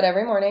make my bed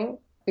every morning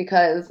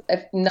because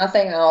if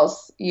nothing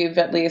else, you've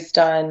at least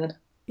done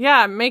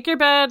Yeah, make your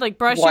bed. Like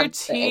brush your one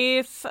thing.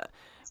 teeth.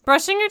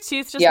 Brushing your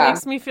teeth just Yeah.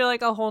 makes me feel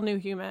like a whole new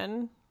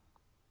human.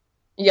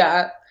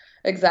 Yeah,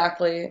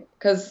 exactly.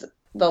 Because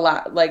the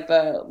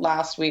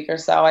last week or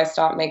so, I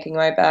stopped making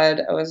my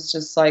bed. I was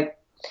just like,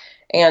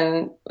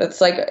 and it's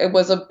like it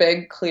was a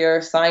big,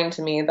 clear sign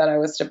to me that I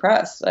was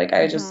depressed. Like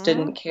I just Mm-hmm.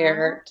 didn't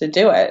care to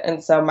do it.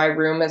 And so my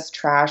room is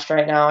trashed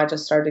right now. I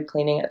just started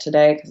cleaning it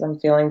today because I'm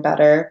feeling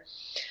better.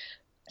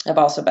 I've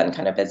also been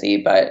kind of busy,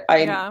 but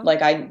Yeah.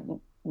 I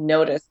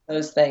notice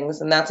those things,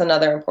 and that's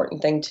another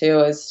important thing too,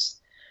 is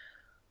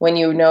when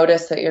you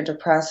notice that you're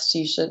depressed,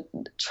 you should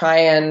try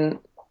and,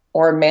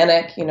 or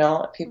manic,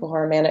 people who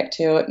are manic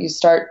too, you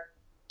start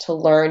to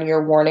learn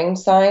your warning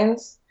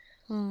signs.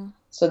 Mm.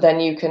 So then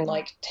you can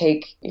like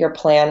take your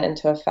plan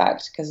into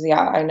effect. Because, yeah,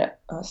 I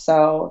know.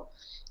 So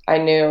I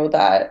knew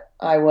that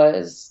I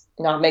was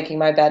not making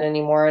my bed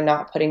anymore and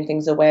not putting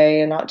things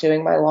away and not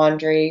doing my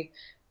laundry.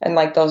 And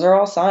like those are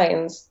all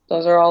signs.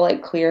 Those are all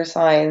like clear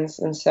signs.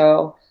 And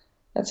so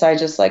I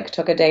just like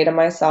took a day to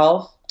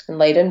myself and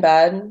laid in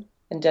bed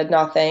and did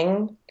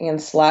nothing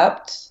and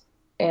slept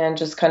and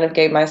just kind of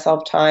gave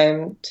myself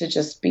time to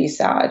just be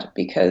sad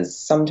because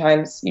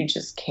sometimes you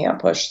just can't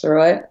push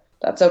through it.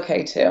 That's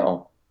okay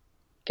too.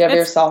 Give It's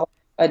yourself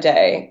a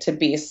day to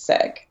be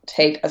sick.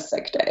 Take a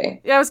sick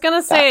day. Yeah, I was gonna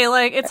That, say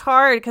like it's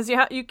hard because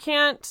you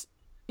can't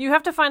you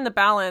have to find the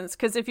balance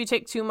because if you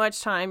take too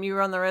much time, you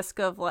run the risk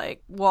of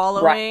like right,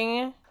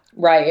 wallowing.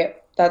 right.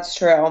 That's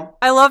true.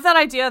 I love that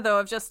idea though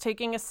of just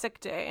taking a sick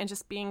day and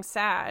just being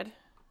sad.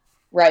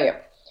 Right.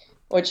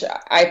 Which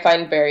I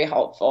find very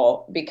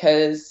helpful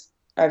because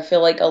I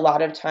feel like a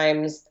lot of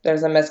times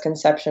there's a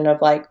misconception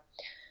of like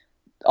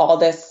all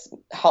this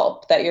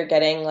help that you're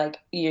getting, like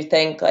you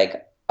think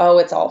like, oh,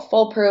 it's all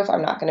foolproof.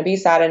 I'm not going to be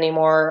sad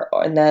anymore.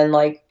 And then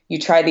like you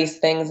try these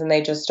things and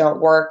they just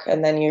don't work.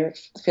 And then you're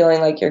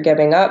feeling like you're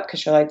giving up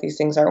because you're like, these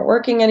things aren't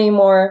working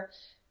anymore.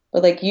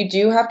 But like you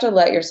do have to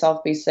let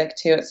yourself be sick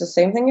too. It's the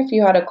same thing if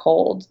you had a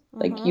cold.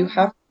 Like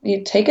Mm-hmm.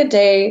 you take a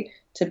day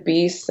to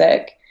be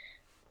sick.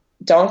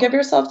 Don't give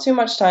yourself too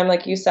much time,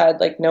 like you said,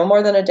 like no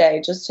more than a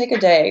day. Just take a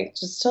day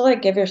just to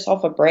like give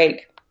yourself a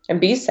break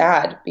and be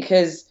sad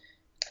because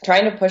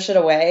trying to push it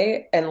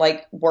away and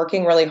like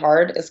working really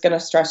hard is going to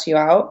stress you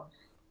out.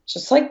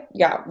 Just like,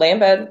 yeah, lay in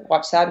bed,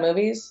 watch sad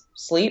movies,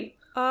 sleep,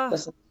 Uh,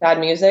 listen to sad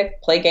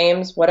music, play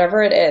games,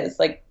 whatever it is.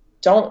 Like,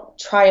 don't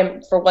try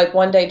and, for like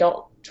one day,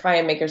 don't try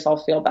and make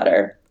yourself feel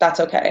better. That's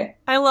okay.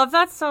 I love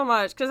that so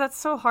much because that's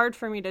so hard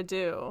for me to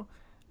do.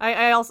 I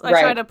try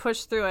Right. to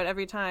push through it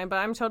every time, but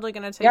I'm totally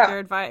gonna take Yeah. your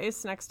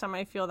advice next time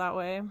I feel that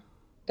way.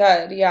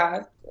 Good.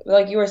 Yeah.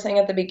 Like you were saying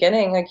at the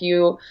beginning, like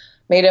you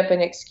made up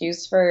an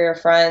excuse for your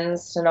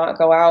friends to not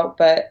go out.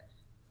 But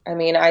I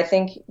mean, I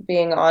think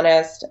being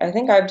honest, I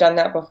think I've done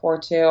that before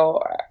too,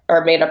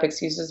 or made up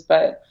excuses.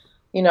 But,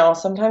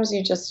 sometimes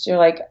you're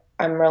like,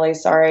 I'm really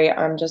sorry.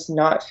 I'm just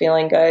not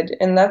feeling good.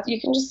 And that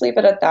you can just leave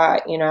it at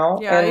that. Yeah,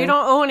 you And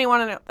don't owe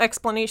anyone an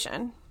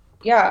explanation.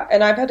 yeah,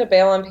 and I've had to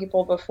bail on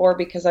people before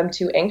because I'm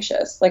too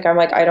anxious. Like, I'm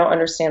like, I don't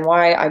understand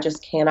why. I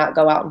just cannot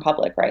go out in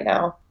public right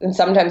now. And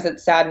sometimes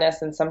it's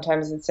sadness and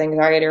sometimes it's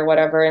anxiety or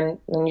whatever. And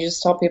you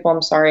just tell people,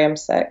 I'm sorry, I'm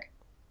sick.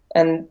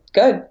 And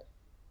good.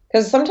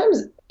 Because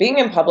sometimes being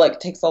in public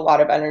takes a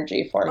lot of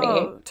energy for me.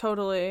 Oh,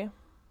 totally.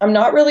 I'm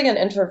not really an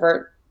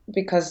introvert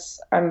because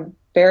I'm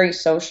very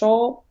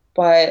social,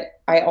 but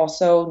I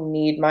also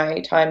need my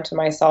time to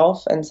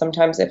myself. And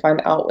sometimes if I'm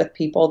out with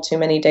people too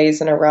many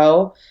days in a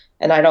row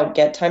and I don't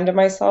get time to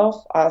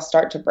myself, I'll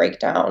start to break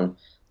down.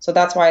 So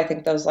that's why I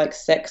think those like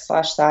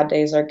sick/sad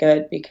days are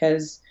good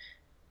because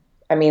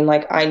I mean,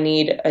 like I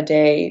need a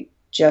day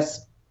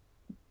just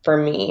for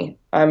me.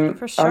 For I'm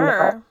not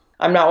sure.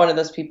 I'm not one of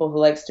those people who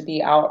likes to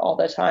be out all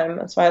the time.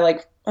 That's why I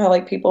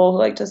like people who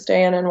like to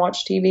stay in and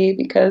watch TV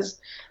because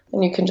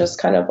then you can just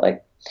kind of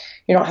like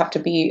you don't have to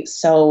be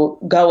so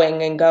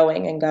going and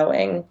going and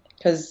going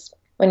because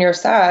when you're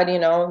sad,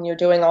 and you're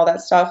doing all that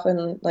stuff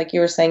and like you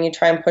were saying, you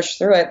try and push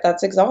through it,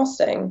 that's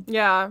exhausting.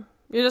 Yeah.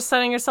 You're just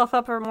setting yourself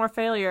up for more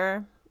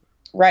failure.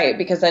 Right,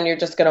 because then you're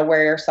just going to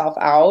wear yourself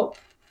out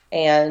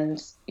and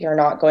you're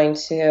not going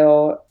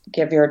to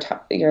give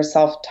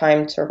yourself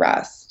time to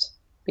rest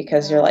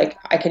because you're like,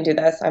 I can do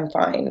this, I'm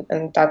fine.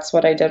 And that's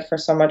what I did for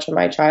so much of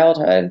my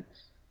childhood.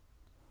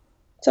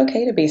 It's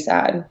okay to be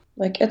sad.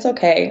 Like, it's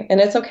okay.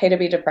 And it's okay to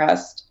be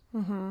depressed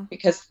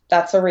because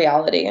that's a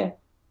reality.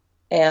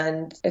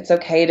 And it's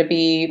okay to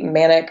be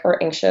manic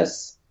or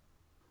anxious.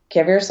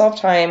 Give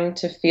yourself time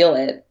to feel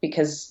it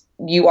because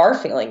you are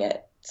feeling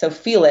it. So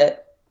feel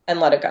it and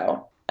let it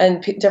go.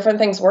 And different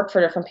things work for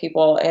different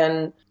people.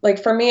 And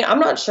like for me, I'm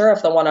not sure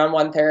if the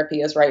one-on-one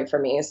therapy is right for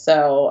me.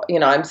 So,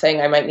 I'm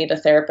saying I might need a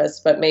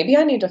therapist, but maybe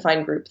I need to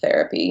find group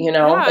therapy,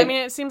 Yeah, like, I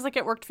mean, it seems like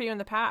it worked for you in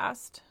the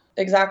past.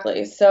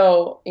 Exactly.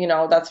 So,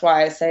 that's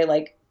why I say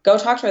like, go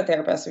talk to a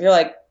therapist. If you're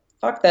like,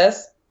 fuck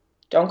this,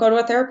 don't go to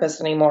a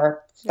therapist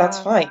anymore. That's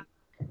fine.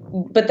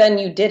 But then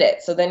you did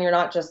it. So then you're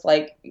not just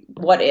like,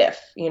 what if,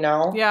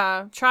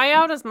 Yeah. Try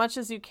out as much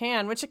as you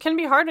can, which it can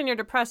be hard when you're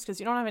depressed because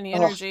you don't have any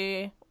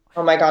energy.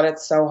 Oh my God,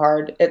 it's so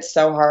hard. It's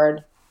so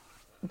hard.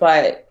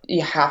 But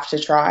you have to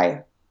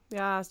try.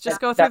 Yeah.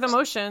 Just go through the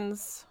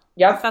motions.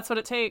 Yep. If that's what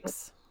it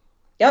takes.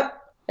 Yep.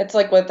 It's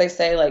like what they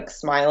say, like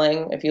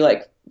smiling. If you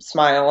like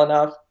smile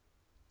enough,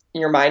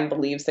 your mind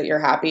believes that you're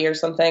happy or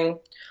something.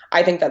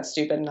 I think that's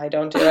stupid and I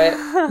don't do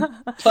it.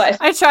 But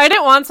I tried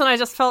it once and I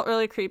just felt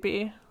really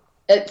creepy.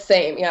 It's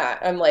same, yeah.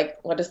 I'm like,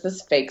 what is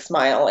this fake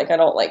smile? Like, I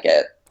don't like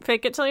it.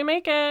 Fake it till you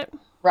make it.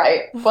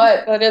 Right.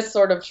 But that is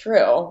sort of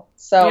true.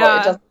 So it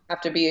doesn't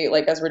have to be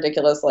like as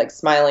ridiculous, like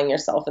smiling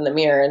yourself in the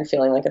mirror and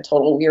feeling like a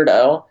total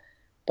weirdo,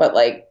 but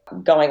like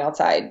going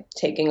outside,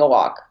 taking a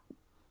walk,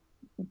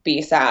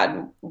 be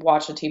sad,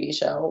 watch a TV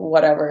show,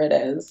 whatever it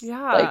is.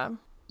 Yeah. Like,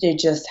 you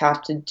just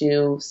have to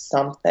do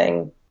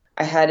something.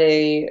 I had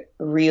a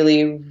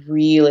really,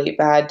 really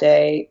bad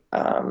day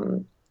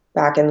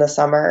back in the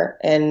summer,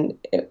 and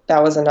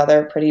that was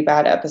another pretty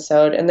bad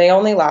episode. And they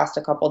only last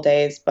a couple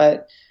days,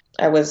 but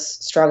I was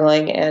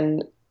struggling,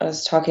 and I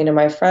was talking to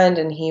my friend,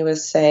 and he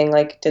was saying,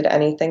 like, did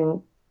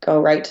anything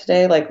go right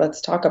today? Like,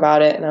 let's talk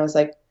about it. And I was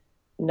like,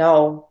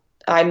 no,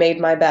 I made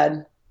my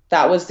bed.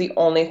 That was the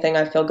only thing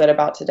I feel good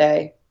about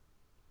today.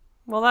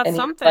 Well, that's and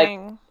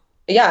something. Like,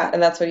 yeah,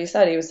 and that's what he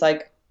said. He was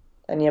like,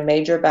 and you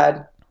made your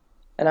bed.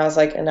 And I was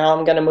like, and now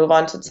I'm going to move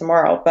on to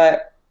tomorrow.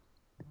 But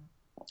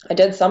I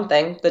did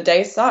something. The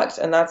day sucked,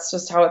 and that's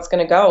just how it's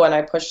going to go. And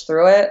I pushed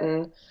through it,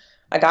 and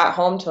I got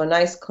home to a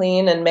nice,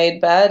 clean, and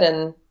made bed,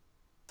 and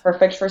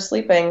perfect for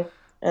sleeping.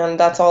 And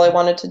that's all I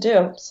wanted to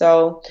do.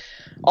 So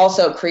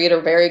also create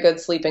a very good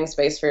sleeping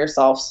space for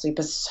yourself. Sleep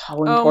is so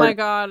important. Oh my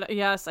God.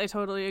 Yes, I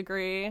totally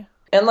agree.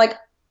 And like,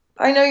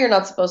 I know you're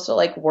not supposed to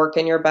like work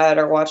in your bed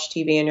or watch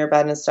TV in your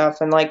bed and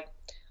stuff. And like,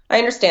 I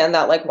understand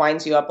that like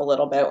winds you up a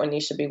little bit when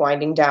you should be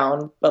winding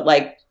down. But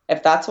like,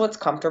 if that's what's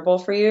comfortable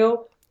for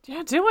you,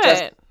 yeah, do it.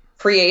 Just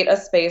create a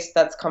space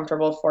that's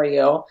comfortable for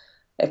you.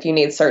 If you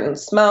need certain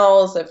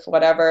smells, if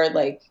whatever,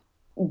 like,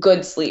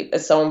 good sleep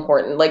is so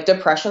important. Like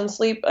depression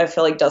sleep, I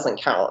feel like doesn't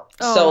count.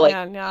 Oh, so like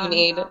man, yeah. you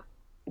need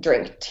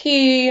drink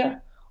tea,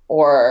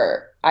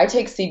 or I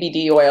take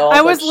CBD oil.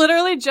 I was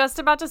literally just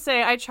about to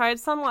say I tried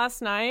some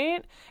last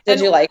night. Did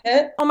you like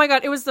it? Oh my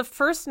God, it was the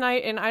first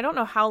night in I don't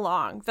know how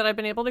long that I've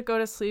been able to go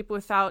to sleep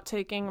without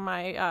taking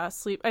my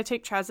sleep. I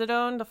take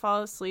trazodone to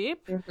fall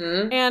asleep,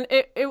 and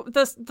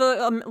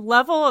the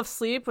level of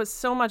sleep was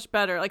so much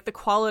better. Like the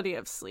quality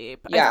of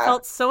sleep, I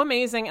felt so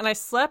amazing, and I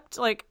slept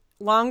like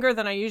longer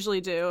than I usually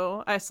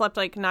do. I slept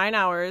like 9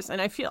 hours, and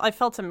I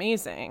felt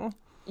amazing.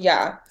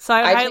 Yeah. So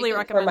I highly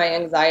recommend it for my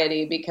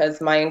anxiety,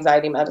 because my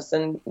anxiety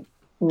medicine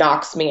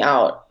knocks me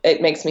out.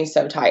 It makes me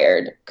so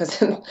tired,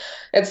 because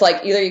it's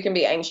like either you can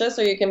be anxious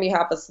or you can be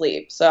half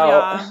asleep. So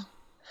yeah.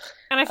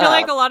 And I feel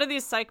like a lot of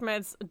these psych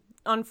meds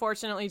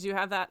unfortunately do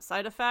have that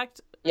side effect.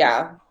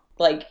 Yeah.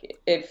 Like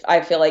if I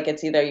feel like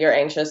it's either you're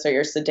anxious or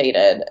you're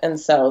sedated. And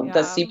so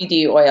the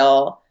CBD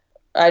oil,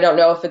 I don't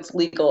know if it's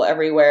legal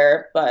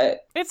everywhere,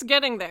 but it's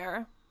getting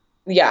there.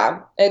 Yeah,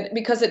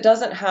 because it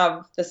doesn't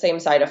have the same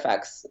side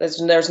effects. There's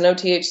no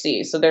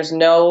THC, so there's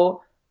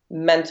no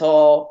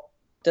mental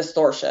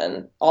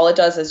distortion. All it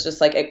does is just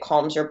like it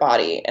calms your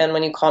body. And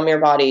when you calm your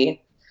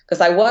body,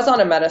 because I was on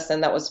a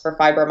medicine that was for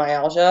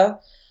fibromyalgia,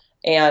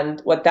 and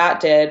what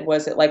that did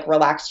was it like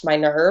relaxed my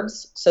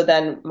nerves. So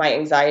then my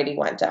anxiety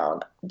went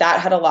down. That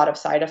had a lot of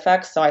side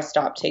effects, so I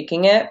stopped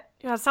taking it.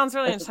 Yeah, it sounds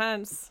really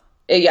intense.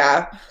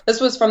 Yeah, this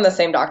was from the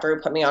same doctor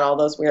who put me on all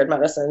those weird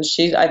medicines.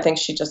 I think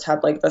she just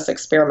had like this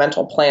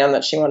experimental plan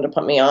that she wanted to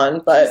put me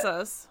on. But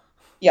Jesus.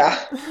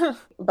 Yeah.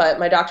 But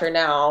my doctor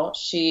now,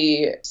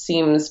 she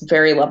seems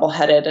very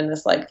level-headed and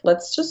is like,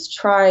 let's just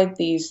try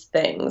these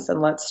things and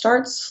let's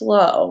start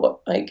slow.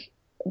 Like,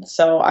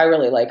 so I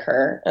really like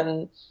her.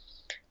 And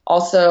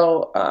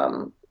also,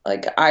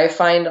 like, I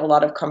find a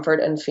lot of comfort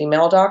in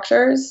female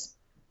doctors.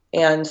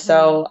 And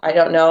so I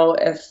don't know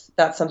if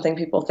that's something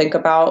people think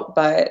about,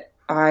 but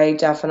I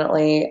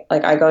definitely,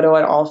 like, I go to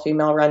an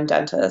all-female run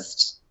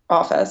dentist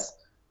office,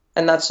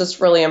 And that's just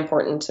really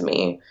important to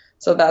me.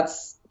 So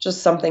that's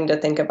just something to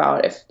think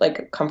about, if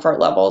like comfort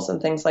levels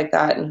and things like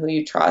that and who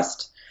you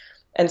trust.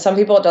 And some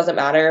people it doesn't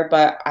matter,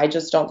 but I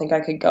just don't think I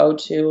could go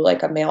to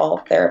like a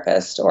male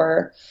therapist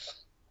or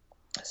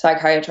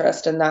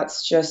psychiatrist. And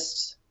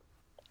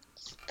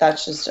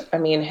I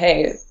mean,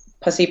 hey,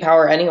 pussy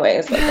power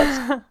anyways. Like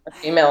that's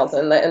females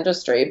in the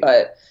industry,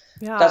 but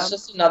Yeah. that's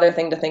just another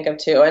thing to think of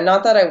too. And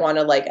not that I want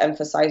to like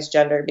emphasize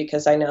gender,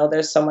 because I know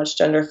there's so much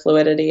gender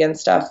fluidity and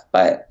stuff,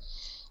 but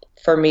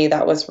for me,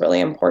 that was really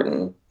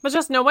important. But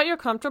just know what you're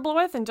comfortable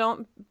with and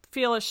don't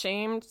feel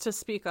ashamed to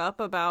speak up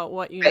about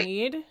what you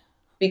need.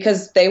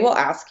 Because they will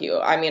ask you.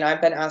 I mean,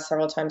 I've been asked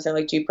several times, they're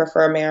like, do you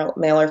prefer a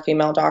male or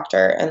female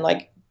doctor? And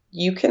like,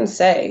 you can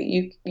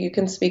say, you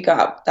can speak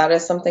up. That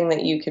is something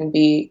that you can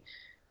be.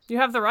 You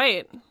have the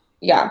right.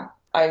 Yeah,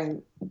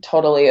 I'm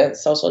totally a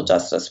social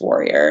justice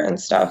warrior and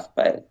stuff,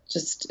 but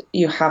just,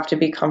 you have to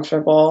be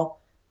comfortable,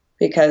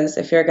 because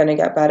if you're going to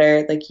get better,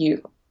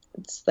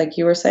 it's like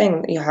you were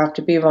saying, you have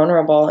to be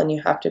vulnerable and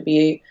you have to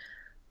be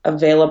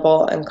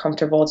available and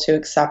comfortable to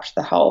accept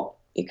the help,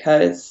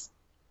 because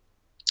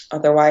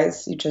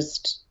otherwise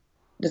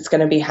it's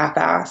going to be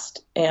half-assed.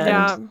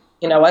 And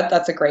you know what?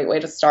 That's a great way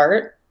to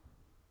start,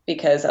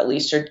 because at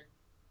least you're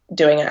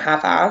doing it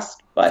half-assed.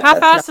 But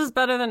half-assed is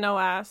better than no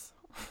ass.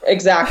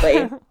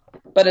 Exactly.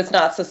 But it's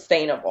not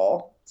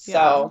sustainable.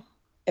 So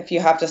if you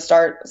have to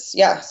start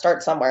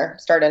somewhere,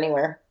 start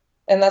anywhere.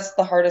 And that's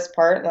the hardest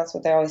part. And that's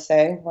what they always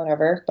say,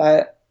 whatever.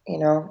 But,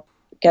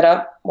 get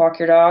up, walk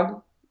your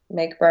dog,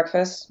 make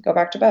breakfast, go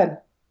back to bed.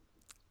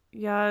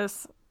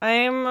 Yes.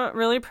 I'm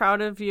really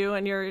proud of you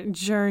and your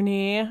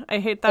journey. I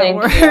hate that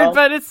word,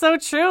 but it's so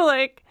true.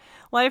 Like,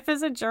 life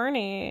is a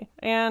journey.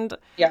 And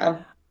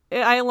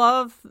I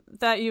love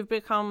that you've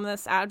become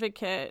this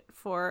advocate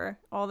for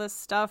all this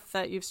stuff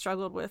that you've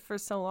struggled with for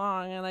so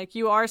long. And like,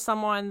 you are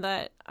someone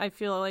that I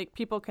feel like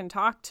people can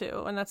talk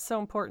to, and that's so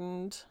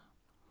important.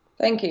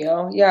 Thank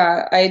you.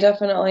 Yeah,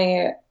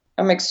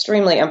 I'm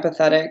extremely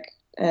empathetic,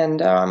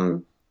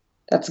 and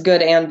that's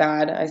good and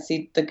bad. I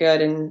see the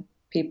good in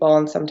people,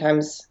 and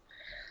sometimes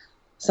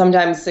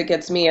it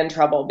gets me in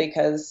trouble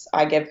because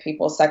I give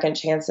people second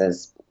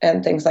chances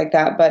and things like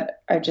that.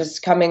 But I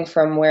just, coming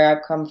from where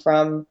I've come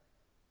from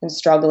and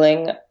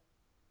struggling,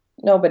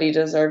 nobody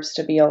deserves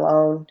to be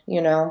alone,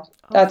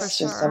 That's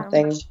just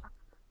something.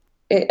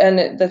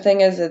 And the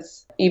thing is,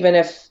 it's, even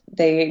if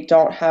they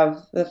don't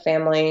have the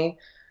family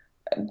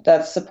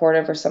that's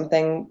supportive or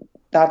something,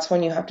 that's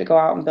when you have to go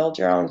out and build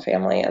your own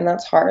family. And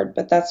that's hard,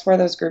 but that's where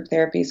those group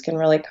therapies can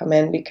really come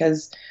in,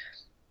 because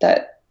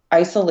that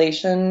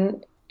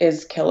isolation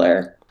is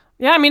killer.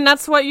 Yeah, I mean,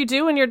 that's what you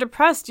do when you're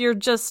depressed.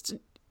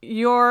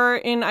 You're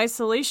in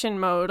isolation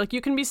mode. Like,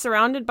 you can be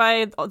surrounded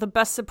by the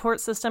best support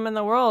system in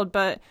the world,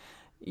 but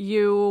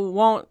you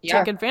won't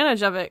take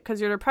advantage of it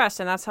because you're depressed,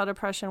 and that's how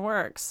depression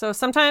works. So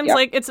sometimes,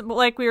 like, it's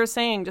like we were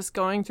saying, just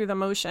going through the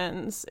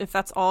motions. If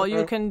that's all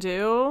you can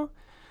do,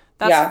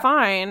 that's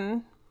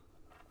fine.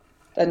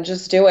 Then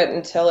just do it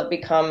until it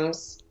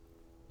becomes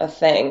a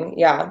thing.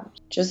 Yeah,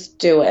 just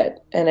do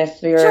it. And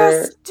if you're...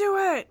 Just do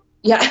it!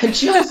 Yeah,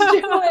 just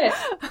do it!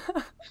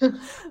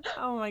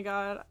 Oh my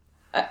God.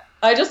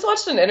 I just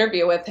watched an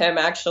interview with him,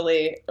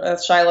 actually, with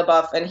Shia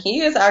LaBeouf, and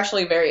he is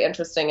actually very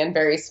interesting and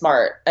very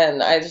smart.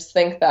 And I just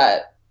think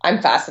that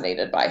I'm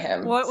fascinated by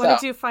him. What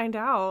did you find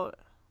out?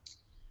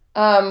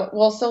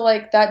 Well, so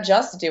like that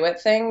Just Do It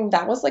thing,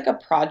 that was like a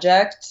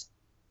project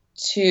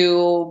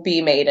to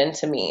be made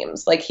into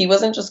memes. Like, he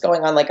wasn't just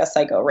going on like a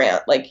psycho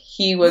rant. Like,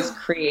 he was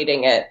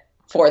creating it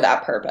for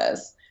that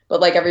purpose.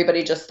 But like,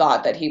 everybody just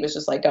thought that he was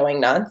just like going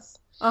nuts.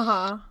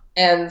 Uh-huh.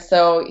 And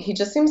so he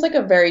just seems like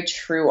a very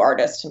true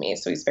artist to me.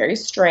 So he's very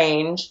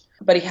strange,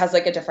 but he has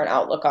like a different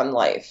outlook on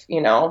life,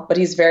 but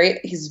he's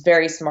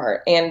very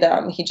smart.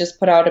 And he just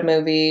put out a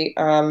movie,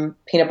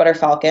 Peanut Butter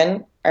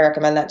Falcon. I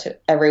recommend that to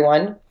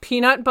everyone.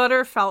 Peanut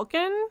Butter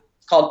Falcon?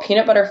 It's called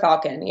Peanut Butter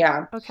Falcon.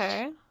 Yeah.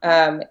 Okay.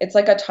 It's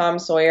like a Tom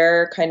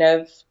Sawyer kind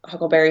of,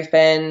 Huckleberry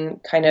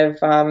Finn kind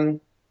of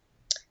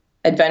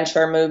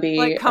adventure movie.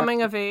 Like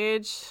coming of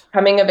age,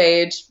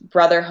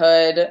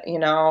 brotherhood,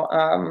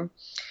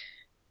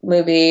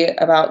 movie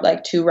about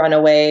like two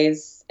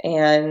runaways,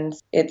 and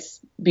it's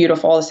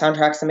beautiful. The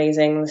soundtrack's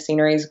amazing, the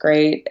scenery is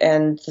great,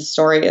 and the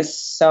story is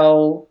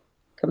so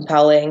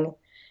compelling.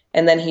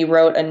 And then he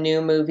wrote a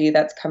new movie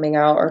that's coming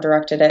out, or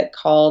directed it,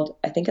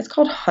 I think it's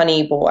called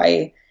Honey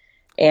Boy,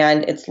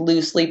 and it's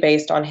loosely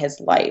based on his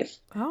life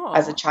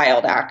as a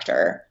child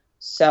actor.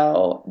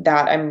 So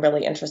that I'm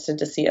really interested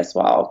to see as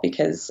well,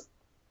 because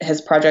his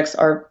projects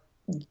are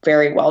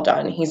very well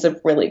done. He's a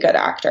really good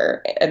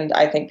actor, and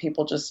I think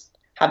people just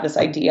have this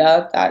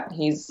idea that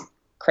he's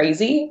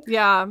crazy.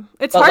 Yeah,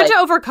 it's hard to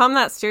overcome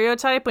that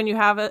stereotype when you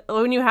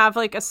have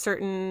like a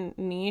certain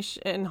niche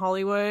in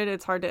Hollywood.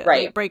 It's hard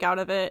to break out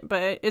of it,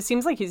 but it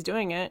seems like he's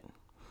doing it.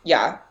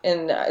 Yeah,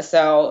 and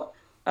so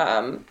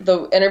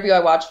the interview I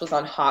watched was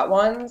on Hot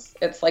Ones.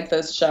 It's like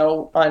this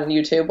show on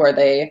YouTube where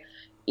they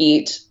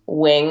eat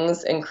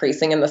wings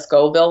increasing in the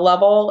Scoville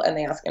level, and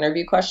they ask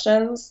interview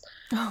questions.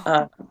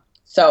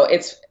 So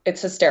it's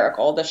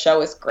hysterical. The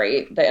show is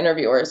great. The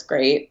interviewer is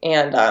great.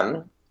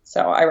 And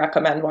so I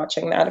recommend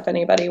watching that if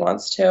anybody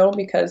wants to,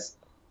 because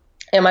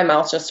and my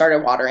mouth just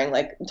started watering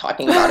like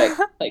talking about it.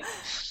 Like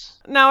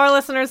now our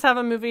listeners have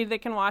a movie they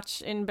can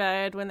watch in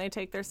bed when they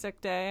take their sick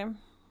day.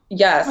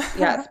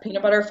 Yes.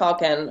 Peanut Butter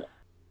Falcon.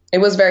 It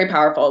was very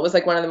powerful. It was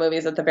like one of the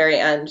movies at the very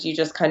end. You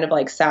just kind of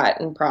like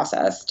sat and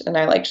processed, and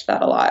I liked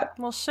that a lot.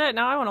 Well, shit.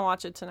 Now I want to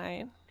watch it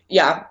tonight.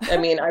 Yeah. I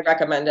mean, I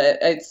recommend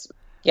it.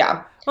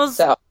 Well,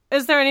 so.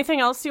 Is there anything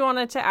else you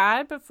wanted to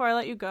add before I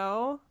let you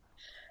go?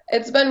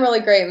 It's been really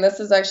great, and this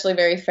is actually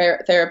very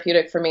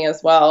therapeutic for me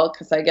as well,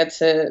 because I get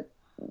to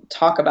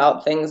talk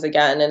about things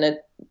again, and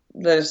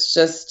there's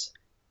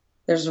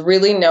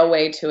really no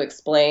way to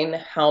explain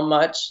how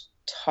much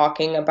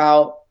talking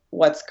about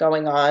what's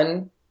going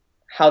on,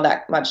 how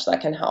much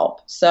that can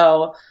help.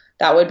 So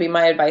that would be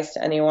my advice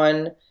to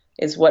anyone,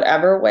 is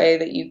whatever way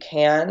that you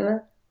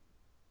can,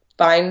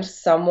 find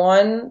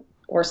someone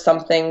or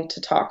something to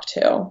talk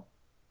to,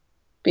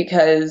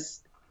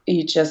 because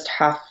you just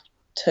have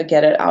to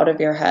get it out of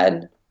your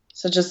head.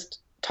 So just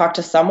talk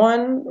to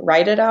someone,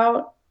 write it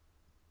out,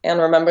 and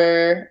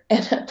remember,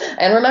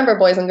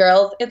 boys and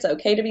girls, it's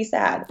okay to be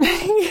sad.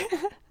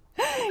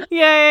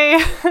 Yay.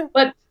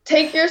 But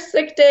take your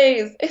sick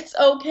days. It's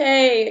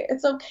okay.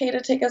 It's okay to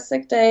take a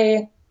sick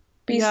day,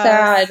 be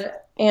sad,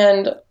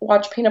 and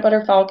watch Peanut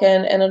Butter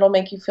Falcon, and it'll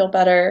make you feel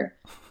better.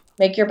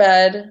 Make your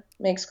bed,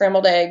 make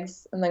scrambled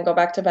eggs, and then go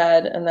back to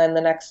bed, and then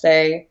the next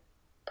day,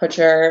 put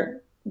your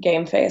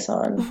game face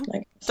on.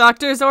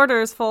 Doctor's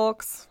orders,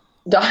 folks.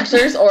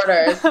 Doctor's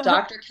orders.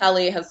 Dr.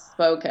 Kelly has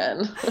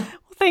spoken.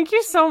 Thank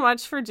you so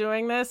much for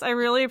doing this. I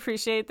really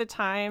appreciate the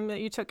time that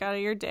you took out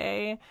of your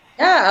day.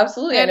 Yeah,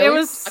 absolutely. And I know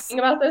we've been talking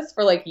about this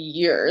for like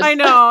years. I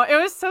know. It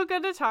was so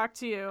good to talk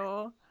to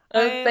you.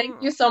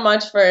 Thank you so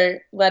much for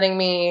letting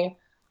me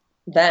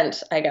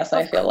vent, I guess.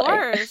 I feel like.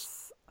 Of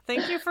course.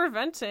 Thank you for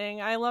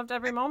venting. I loved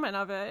every moment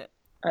of it.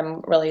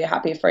 I'm really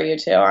happy for you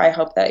too. I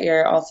hope that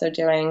you're also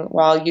doing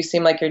well. You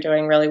seem like you're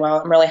doing really well.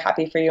 I'm really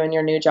happy for you in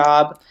your new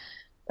job.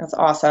 That's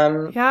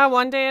awesome. Yeah,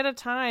 one day at a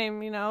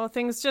time,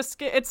 things just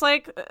get, it's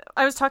like,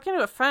 I was talking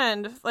to a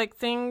friend, like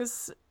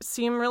things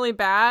seem really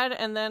bad,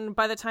 and then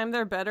by the time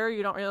they're better,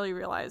 you don't really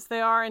realize they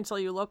are until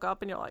you look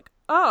up and you're like,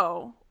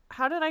 oh,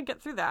 how did I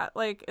get through that?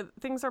 Like,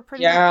 things are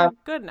pretty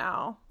good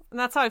now. And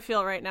that's how I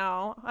feel right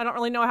now. I don't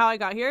really know how I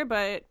got here,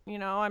 but,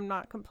 I'm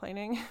not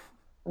complaining.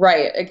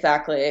 Right,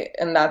 exactly.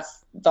 And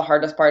that's the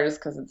hardest part, is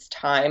because it's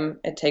time.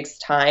 It takes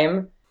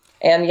time.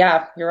 And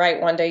yeah, you're right.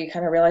 One day you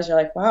kind of realize, you're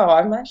like, wow,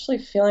 I'm actually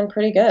feeling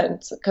pretty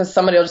good. Because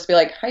somebody will just be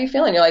like, how you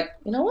feeling? You're like,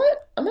 you know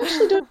what? I'm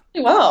actually doing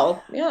pretty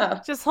well. Yeah.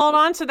 Just hold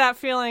on to that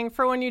feeling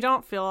for when you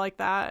don't feel like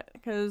that.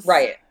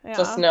 Right. Yeah.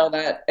 Just know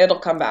that it'll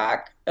come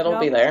back. It'll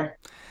be there.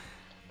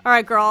 All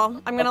right, girl.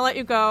 I'm going to let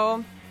you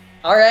go.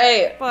 All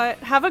right. But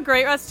have a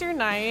great rest of your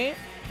night.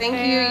 Thank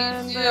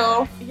you. You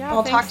too.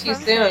 I'll talk to you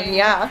soon.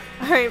 Yeah.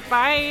 All right.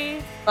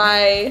 Bye.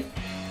 Bye.